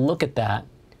 if we just look at that,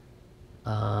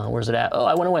 where's it at? Oh,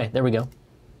 I went away. There we go.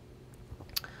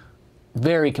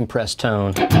 Very compressed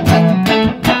tone.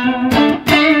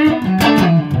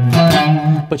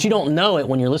 But you don't know it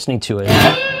when you're listening to it.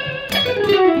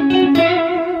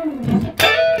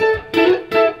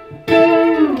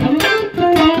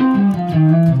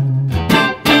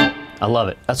 I love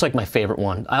it. That's like my favorite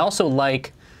one. I also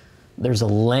like, there's a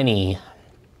Lenny,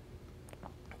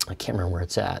 I can't remember where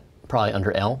it's at, probably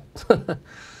under L.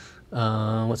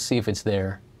 Let's see if it's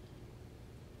there.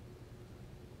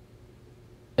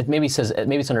 It maybe says,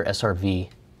 maybe it's under SRV.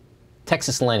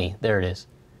 Texas Lenny, there it is.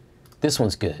 This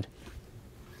one's good.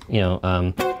 You know,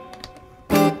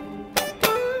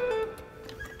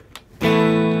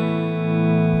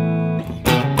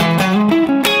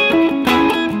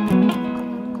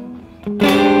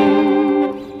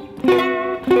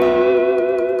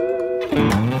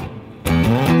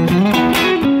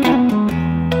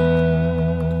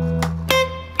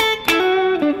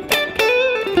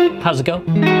 how's it go?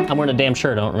 I'm wearing a damn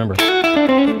shirt, I don't remember.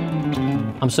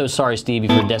 I'm so sorry, Stevie,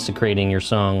 for desecrating your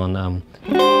song on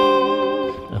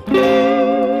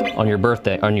your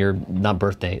birthday, on your, not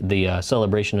birthday, the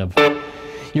celebration of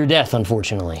your death,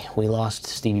 unfortunately. We lost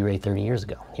Stevie Ray 30 years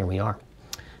ago. Here we are.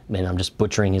 Man, I'm just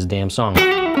butchering his damn song.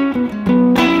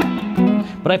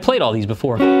 But I played all these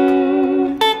before.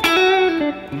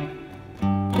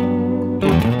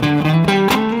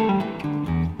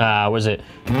 Was it?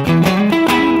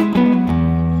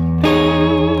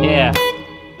 Yeah.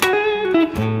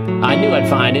 I knew I'd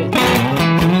find it.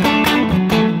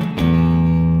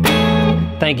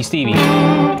 Thank you, Stevie.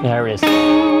 There it is.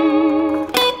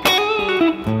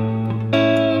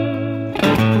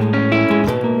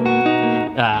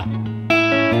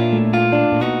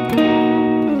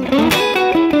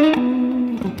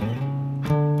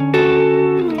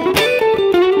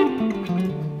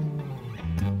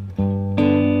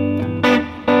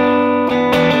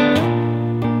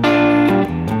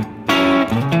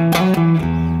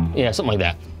 Yeah, something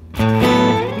like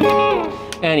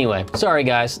that. Anyway, sorry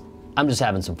guys. I'm just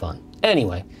having some fun.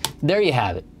 Anyway, there you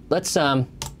have it. Let's I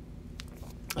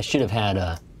should have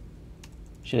had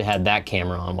that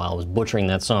camera on while I was butchering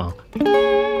that song.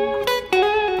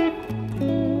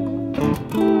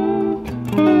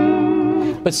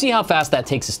 But see how fast that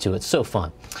takes us to. It's so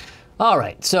fun. All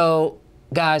right, so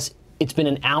guys, it's been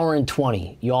an hour and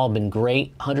 20. You all have been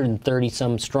great, 130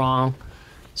 some strong.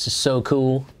 This is so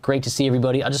cool. Great to see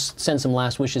everybody. I'll just send some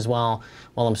last wishes while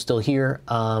I'm still here.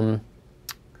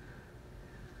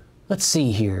 Let's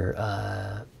see here.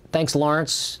 Thanks,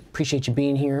 Lawrence. Appreciate you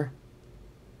being here.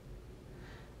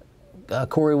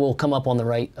 Corey will come up on the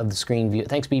right of the screen view.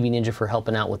 Thanks, BB Ninja, for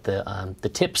helping out with the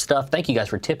tip stuff. Thank you guys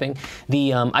for tipping.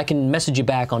 I can message you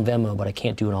back on Venmo, but I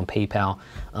can't do it on PayPal.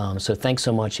 So thanks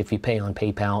so much if you pay on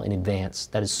PayPal in advance.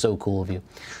 That is so cool of you.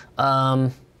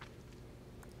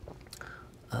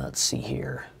 Let's see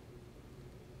here.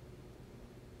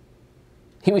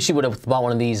 He wish he would have bought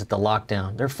one of these at the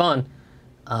lockdown. They're fun,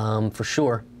 for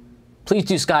sure. Please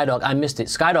do Skydog. I missed it.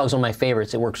 Skydog's one of my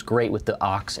favorites. It works great with the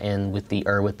aux and with the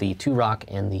 2-Rock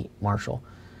and the Marshall.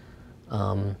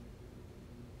 And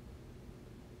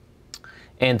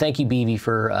thank you, BB,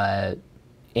 for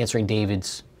answering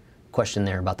David's question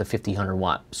there about the 50-100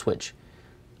 watt switch.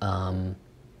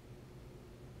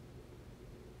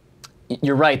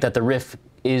 You're right that the riff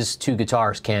is 2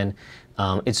 guitars, Ken.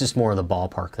 It's just more of the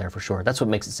ballpark there for sure. That's what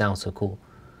makes it sound so cool.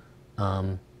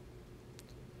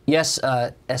 Yes,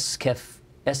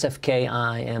 SFKIM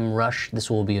Rush, this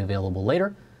will be available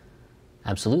later.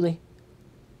 Absolutely.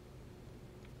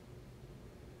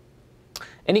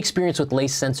 Any experience with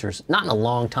lace sensors? Not in a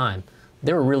long time.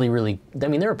 They were really, really, I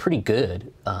mean, they were pretty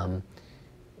good.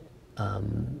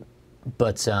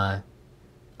 But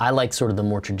I like sort of the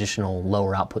more traditional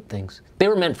lower output things. They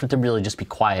were meant to really just be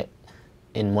quiet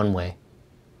in one way.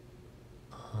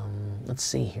 Let's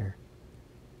see here.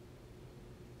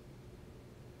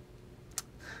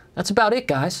 That's about it,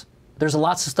 guys. There's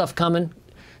lots of stuff coming.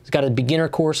 It's got a beginner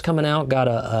course coming out. Got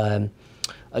a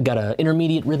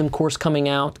intermediate rhythm course coming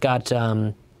out. Got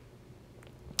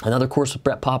another course with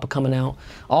Brett Papa coming out.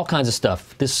 All kinds of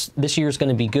stuff. This year is going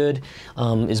to be good.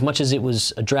 As much as it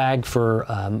was a drag for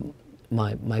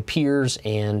my peers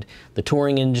and the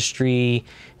touring industry,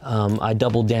 I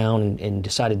doubled down and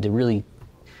decided to really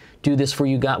do this for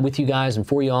you with you guys and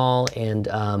for you all. And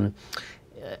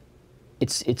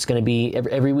it's going to be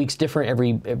every week's different.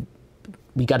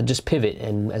 We got to just pivot.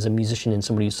 And as a musician and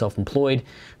somebody who's self-employed,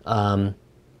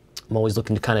 I'm always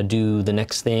looking to kind of do the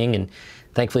next thing, and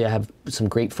thankfully I have some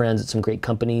great friends at some great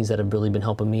companies that have really been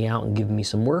helping me out and giving me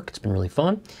some work. It's been really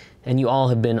fun, and you all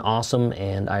have been awesome,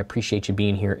 and I appreciate you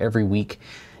being here every week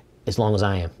as long as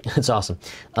I am. It's awesome.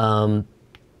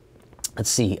 Let's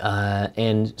see,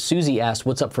 and Susie asked,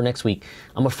 what's up for next week?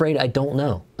 I'm afraid I don't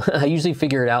know. I usually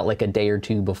figure it out like a day or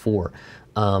two before.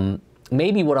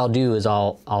 Maybe what I'll do is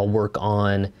I'll work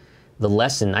on the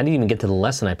lesson. I didn't even get to the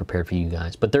lesson I prepared for you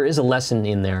guys, but there is a lesson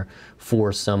in there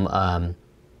for some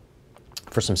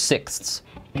sixths.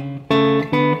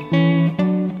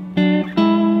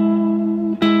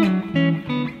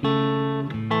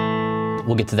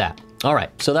 We'll get to that. All right,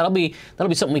 so that'll be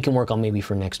something we can work on maybe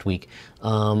for next week.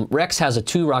 Rex has a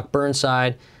 2-rock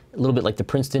Burnside, a little bit like the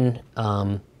Princeton.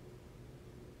 Oh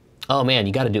man,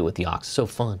 you got to do it with the aux. So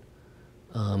fun.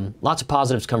 Lots of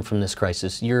positives come from this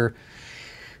crisis.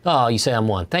 Oh, you say I'm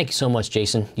one. Thank you so much,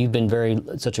 Jason. You've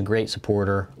been such a great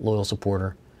supporter, loyal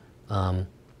supporter.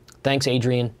 Thanks,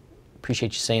 Adrian.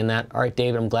 Appreciate you saying that. All right,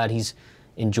 David, I'm glad he's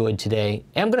enjoyed today.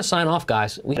 And I'm going to sign off,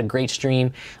 guys. We had a great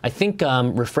stream. I think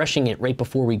refreshing it right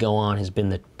before we go on has been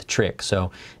the trick.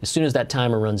 So as soon as that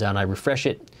timer runs out, I refresh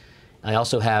it. I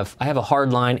also have a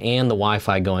hard line and the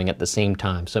Wi-Fi going at the same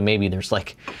time. So maybe there's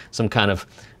like some kind of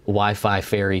Wi-Fi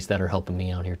fairies that are helping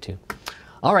me out here too.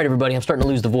 All right, everybody, I'm starting to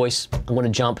lose the voice. I'm going to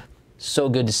jump. So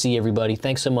good to see everybody.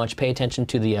 Thanks so much. Pay attention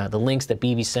to the links that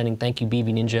BB's sending. Thank you,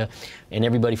 BB Ninja, and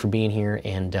everybody for being here.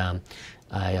 And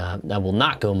I will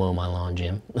not go mow my lawn,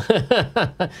 Jim.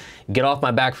 Get off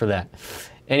my back for that.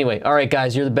 Anyway, all right,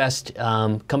 guys, you're the best.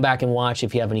 Come back and watch.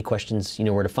 If you have any questions, you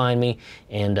know where to find me.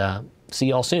 And see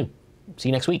you all soon. See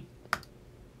you next week.